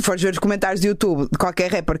bocadinho, se fores ver os comentários de YouTube de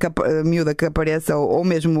qualquer rapper miúda que apareça, ou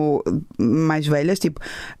mesmo mais velhas, tipo,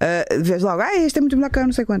 vês logo, este é muito melhor que eu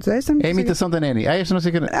não sei quantos. É a imitação da Neni. Esta não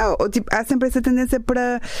sei o que. Tipo, há sempre essa tendência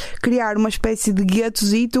para criar uma espécie de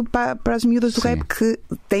guetozito para as miúdas do rap que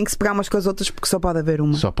têm que se pegar umas com as outras porque só pode haver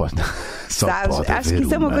uma. Só pode. Sabes? Acho que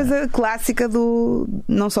isso é uma coisa clássica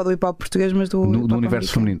não só do hip hop português, mas do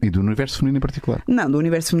universo feminino. E do universo feminino em particular. Não, do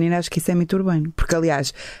universo feminino acho que isso é mito urbano. Porque,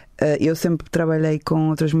 aliás, eu sempre trabalhei com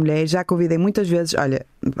outras mulheres, já convidei muitas vezes, olha,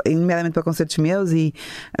 nomeadamente para concertos meus e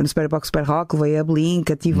no Super Pop Super Rock, levei a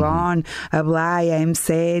Blink, a Tivon, a Blay, a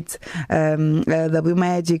M7, a W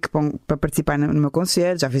Magic para participar no meu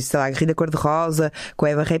concerto. Já fiz, sei lá, a Guerrilha Cor-de-Rosa, com a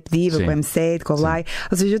Eva Rap Diva, com a M7, com a Blay.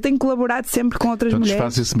 Ou seja, eu tenho colaborado sempre com outras mulheres.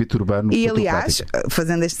 Faz esse mito urbano. E aliás,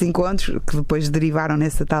 fazendo estes encontros que depois derivaram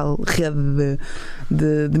nessa tal rede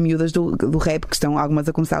de miúdas do rap, que estão algumas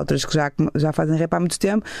a começar, outras que já fazem rap há muito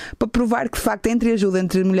tempo, para provar que de facto a entreajuda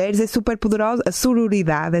entre mulheres é super poderosa. A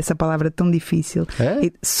sororidade, essa palavra tão difícil.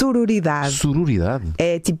 Sororidade. Sororidade?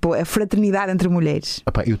 É tipo a fraternidade entre mulheres.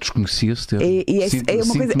 Eu desconhecia esse termo.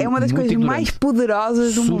 É uma das coisas mais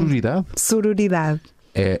poderosas do mundo. Sororidade? Sororidade.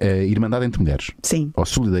 é a irmandade entre mulheres. Sim. Ou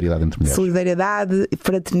solidariedade entre mulheres. Solidariedade,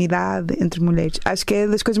 fraternidade entre mulheres. Acho que é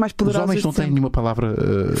das coisas mais Os poderosas. homens não têm nenhuma palavra.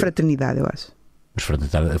 Fraternidade, eu acho. Mas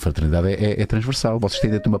a fraternidade é transversal. Vocês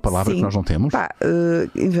têm dentro uma palavra Sim. que nós não temos?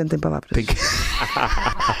 Inventem palavras. Tem que...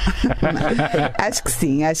 Acho que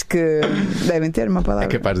sim, acho que devem ter uma palavra. É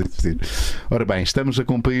capaz de existir. Ora bem, estamos a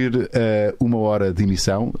cumprir 1 hora de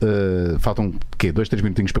emissão. Faltam 2-3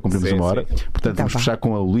 minutinhos para cumprirmos 1 hora. Portanto, vamos fechar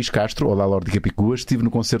com o Luís Castro. Olá, Lorde de Capicua. Estive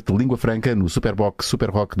no concerto de Língua Franca no Superbox Super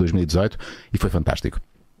Rock 2018 e foi fantástico.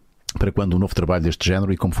 Para quando um novo trabalho deste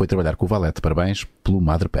género e como foi trabalhar com o Valete? Parabéns pelo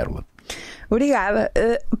Madre Pérola. Obrigada.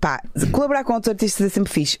 Colaborar com outros artistas é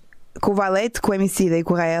sempre fixe. Com o Valete, com o Emicida e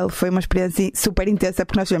com o Rael foi uma experiência super intensa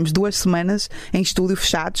porque nós tivemos 2 semanas em estúdio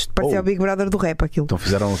fechados, parecia o Big Brother do rap aquilo. Então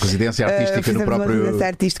fizeram residência artística no próprio... uma residência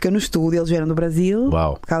artística no estúdio, eles vieram do Brasil,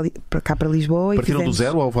 cá para Lisboa. Partiram do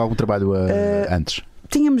zero ou houve algum trabalho antes?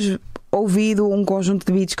 Tínhamos ouvido um conjunto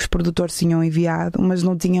de beats que os produtores tinham enviado, mas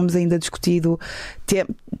não tínhamos ainda discutido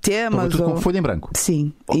temas. Tudo com folha em branco.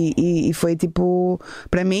 Sim, e foi tipo,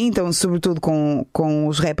 para mim, então, sobretudo com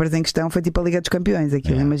os rappers em questão, foi tipo a Liga dos Campeões,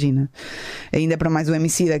 aquilo, imagina. Ainda para mais o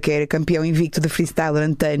Emicida, que era campeão invicto de freestyle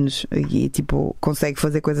durante anos e tipo, consegue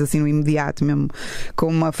fazer coisas assim no imediato, mesmo com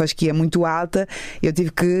uma fasquia muito alta, eu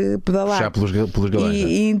tive que pedalar. Puxar pelos galões.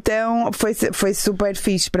 E então foi super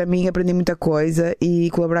fixe para mim, aprendi muita coisa e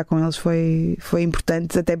colaborar com eles foi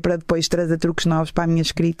importante até para depois trazer truques novos para a minha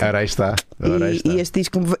escrita. Ora, aí está. E este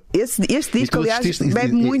disco, aliás,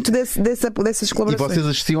 bebe muito dessas colaborações. E vocês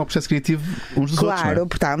assistiam ao processo criativo uns dos outros, não é? Claro,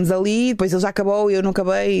 porque estávamos ali, depois ele já acabou, eu não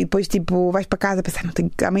acabei, e depois tipo, vais para casa a pensar,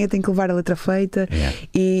 amanhã tenho que levar a letra feita.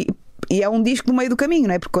 E é um disco no meio do caminho,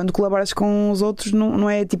 não é? Porque quando colaboras com os outros não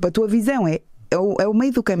é tipo a tua visão, é o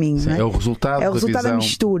meio do caminho. Sim, não é? É o resultado da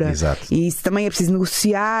mistura. Exato. E isso também é preciso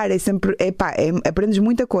negociar, aprendes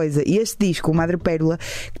muita coisa. E este disco, o Madre Pérola,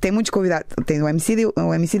 que tem muitos convidados, tem o MC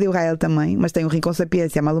e o Rael também, mas tem o Rincon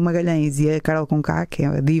Sapiência, a Malu Magalhães e a Carol Conká, que é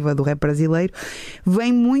a diva do rap brasileiro,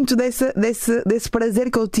 vem muito desse prazer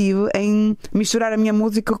que eu tive em misturar a minha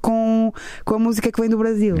música com a música que vem do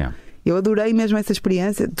Brasil. Eu adorei mesmo essa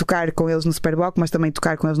experiência de tocar com eles no Superbox, mas também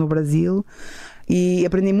tocar com eles no Brasil. E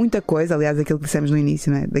aprendi muita coisa, aliás, aquilo que dissemos no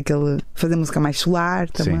início, né? Daquele fazer música mais solar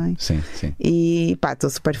também. Sim. E estou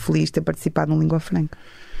super feliz de ter participado no Língua Franca.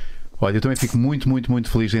 Olha, eu também fico muito, muito, muito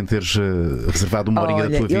feliz em teres reservado uma horinha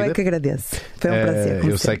da tua vida. Eu é que agradeço. Foi um prazer.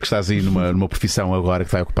 Eu sei que estás aí numa profissão agora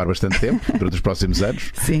que vai ocupar bastante tempo durante os próximos anos.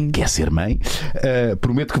 Sim. Que é ser mãe.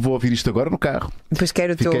 Prometo que vou ouvir isto agora no carro. Depois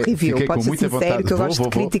quero o teu review. Pode ser sincero, que eu gosto de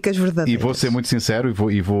críticas verdadeiras. E vou ser muito sincero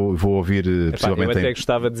e vou ouvir possivelmente. Eu até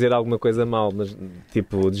gostava de dizer alguma coisa mal, mas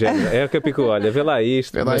tipo, de género. É o Capicua, olha, vê lá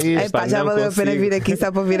isto. Já valeu a pena vir aqui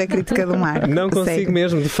só para ouvir a crítica do Marco. Não consigo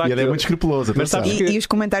mesmo, de facto. E ele é muito escrupuloso. E os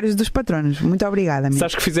comentários dos patronos. Muito obrigada, amigo.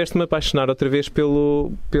 Sabes que fizeste-me apaixonar outra vez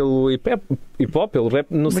pelo hip-hop, pelo rap,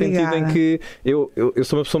 no sentido em que eu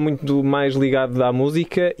sou uma pessoa muito mais ligada à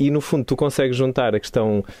música e, no fundo, tu consegues juntar a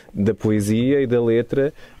questão da poesia e da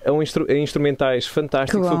letra a instrumentais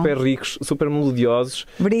fantásticos, super ricos, super melodiosos.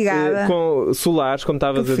 Obrigada. Com solares, como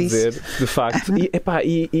estavas a dizer, de facto.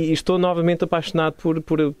 E estou novamente apaixonado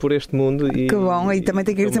por este mundo. Que bom, e também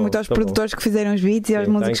tenho que agradecer muito aos produtores que fizeram os beats e aos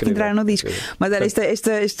músicos que entraram no disco. Mas era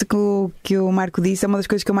este que o Marco disse é uma das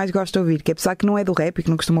coisas que eu mais gosto de ouvir, que é a pessoa que não é do rap e que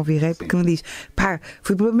não costuma ouvir rap, que me diz,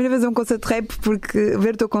 fui pela primeira vez a um concerto de rap porque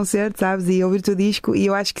ver o teu concerto, sabes, e ouvir o teu disco, e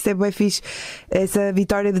eu acho que isso é bem fixe, essa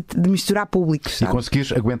vitória de misturar públicos, sabes? E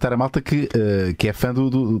conseguires aguentar a malta que é fã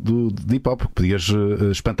do hip hop, porque podias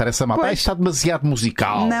espantar essa malta. Está demasiado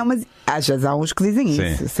musical. Não, mas às vezes há uns que dizem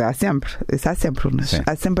isso. Isso há sempre.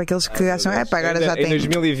 Há sempre aqueles que acham, agora já tem. Em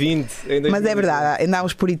 2020. Mas é verdade, ainda há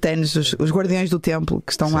os puritanos, os guardiões do templo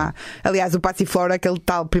que estão lá. Aliás, o Passiflora, aquele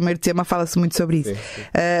tal primeiro tema, fala-se muito sobre isso.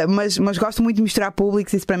 Mas gosto muito de misturar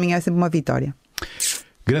públicos, isso para mim é sempre uma vitória.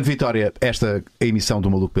 Grande vitória, esta emissão do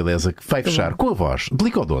Maluco Beleza, que vai fechar com a voz de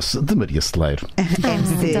Licor Doce de Maria Celeiro.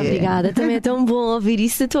 Muito obrigada, também é tão bom ouvir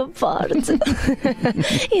isso da tua parte.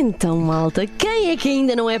 Então, malta, quem é que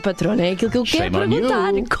ainda não é patrona? É aquilo que eu quero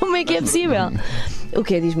perguntar. Como é que é possível? O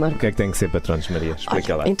que é, diz Marco? O que é que tem que ser patronos, Maria?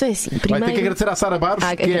 Explica lá. Então é assim, primeiro... Vai ter que agradecer à Sara Barros,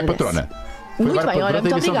 que é patrona. Muito bem, olha,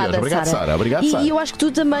 muito obrigada, Obrigado, Sara. Obrigado, Sara. E eu acho que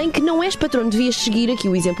tu também, que não és patrono, devias seguir aqui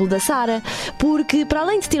o exemplo da Sara, porque para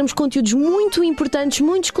além de termos conteúdos muito importantes,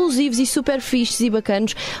 muito exclusivos e super fixes e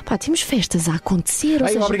bacanos, temos festas a acontecer.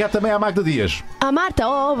 Obrigado também à Magda Dias. À Marta,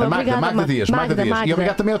 obrigada. Magda Dias. E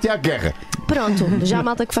obrigado também ao Tiago Guerra. Pronto, já a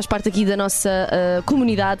malta que faz parte aqui da nossa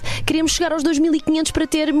comunidade, queremos chegar aos 2500 para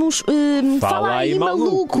termos Fala aí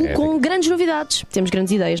Maluco, com grandes novidades. Temos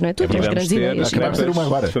grandes ideias, não é? Tu tens grandes ideias. Vamos ter uma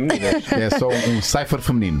agora. É só um cipher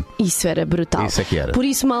feminino. Isso era brutal. Isso é que era. Por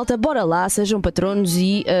isso, malta, bora lá, sejam patronos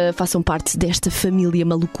e façam parte desta família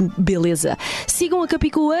Maluco Beleza. Sigam a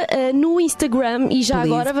Capicua no Instagram e já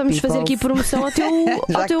Please, agora vamos fazer aqui promoção ao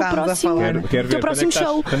teu próximo, Quero ver próximo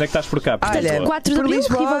show. Onde é que estás por cá? Olha, 4 de abril,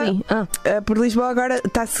 Rivali. Por Lisboa agora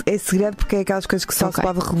é segredo porque é aquelas coisas que só se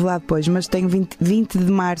pode revelar depois. Mas tenho 20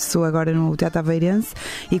 de março agora no Teatro Aveirense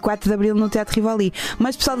e 4 de abril no Teatro Rivali.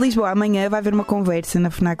 Mas pessoal de Lisboa, amanhã vai haver uma conversa na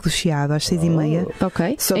FNAC do Chiado às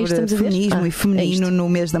 6h30 sobre feminismo e feminino no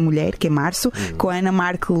mês da mulher, que é março, com a Ana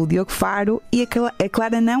Marco, o Diogo Faro e a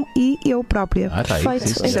Clara Não e eu própria. Tá aí.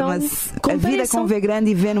 Perfeito. Então, chama-se A Vida com V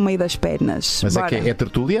grande e V no meio das pernas. Mas Bora. é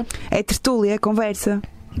tertúlia? É tertúlia, é conversa.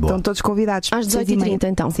 Boa. Estão todos convidados. Às 18h30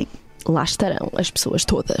 então. Sim. Lá estarão as pessoas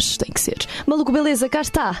todas, tem que ser. Maluco Beleza, cá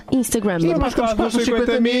está. Instagram. Mas quase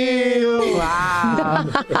 50 mil!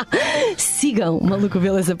 Sigam Maluco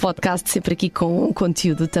Beleza Podcast, sempre aqui com um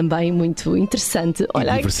conteúdo também muito interessante.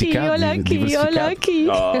 Olha aqui, olha aqui, olha aqui.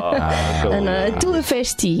 Ana, a tua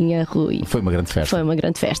festinha, Rui. Foi uma grande festa. Foi uma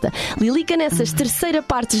grande festa. Lilica Nessas, terceira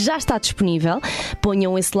parte já está disponível.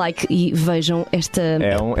 Ponham esse like e vejam esta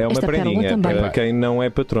É uma esta pérola prendinha também. para quem não é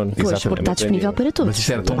patrono. Pois, porque está disponível para todos. Mas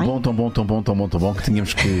isso era tão bom que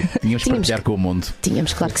tínhamos que partilhar com o mundo.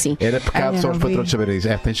 Tínhamos, claro que sim. Era pecado só os patrões saberem isso.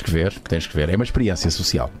 Tens que ver. É uma experiência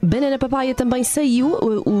social. Banana Papaya também saiu,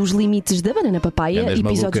 os limites da Banana Papaya, Grandes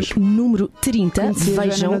episódio malucas. número 30. Conheci a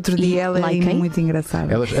Joana Vejam no outro dia, e ela é likem. muito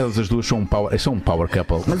engraçada. Elas as duas são um power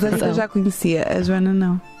couple. Mas a Rita eu já conhecia, a Joana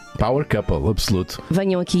não. Power couple, absoluto.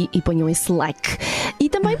 Venham aqui e ponham esse like. E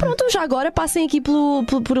também, pronto, já agora passem aqui pelo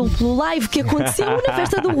live que aconteceu na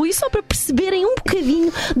festa do Rui, só para perceberem um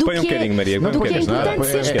bocadinho do Põe um bocadinho, Maria. do que é importante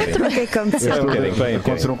ser patrão. O que é que aconteceu?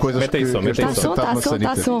 Aconteceram coisas Mete aí som, mete aí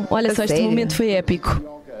Está som. Olha só, este sério? momento foi épico.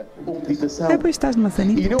 Depois estás numa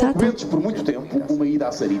sanita. E não aguentes por muito tempo uma ida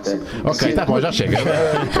à Sarita. Ok, está bom, já chega.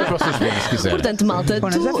 Depois vocês veem se quiserem. Portanto, malta,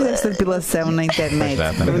 Bom, já fizeste depilação na internet.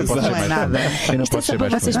 Também não pode ser Não é mais nada. Não isto é pode só ser para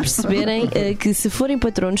mais vocês perceberem que se forem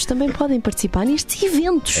patronos também podem participar nestes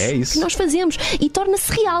eventos É isso. que nós fazemos e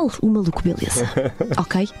torna-se real o Maluco Beleza.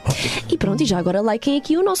 Ok? E pronto, e já agora likem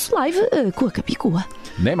aqui o nosso live com a Capicua.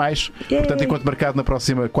 Nem mais. Portanto, enquanto marcado na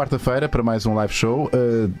próxima quarta-feira para mais um live show,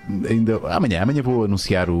 amanhã vou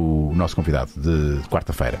anunciar o nosso convidado de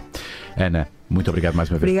quarta-feira. Ana, muito obrigado mais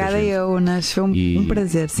uma vez. Obrigada eu, Nas. Foi um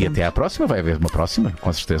prazer. E Sempre. até à próxima. Vai haver uma próxima,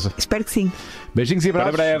 com certeza. Espero que sim. Beijinhos e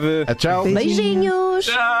abraços. Para breve. Tchau. Beijinhos!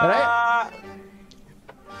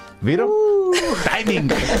 Viram? Timing!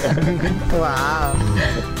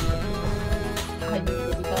 Uau!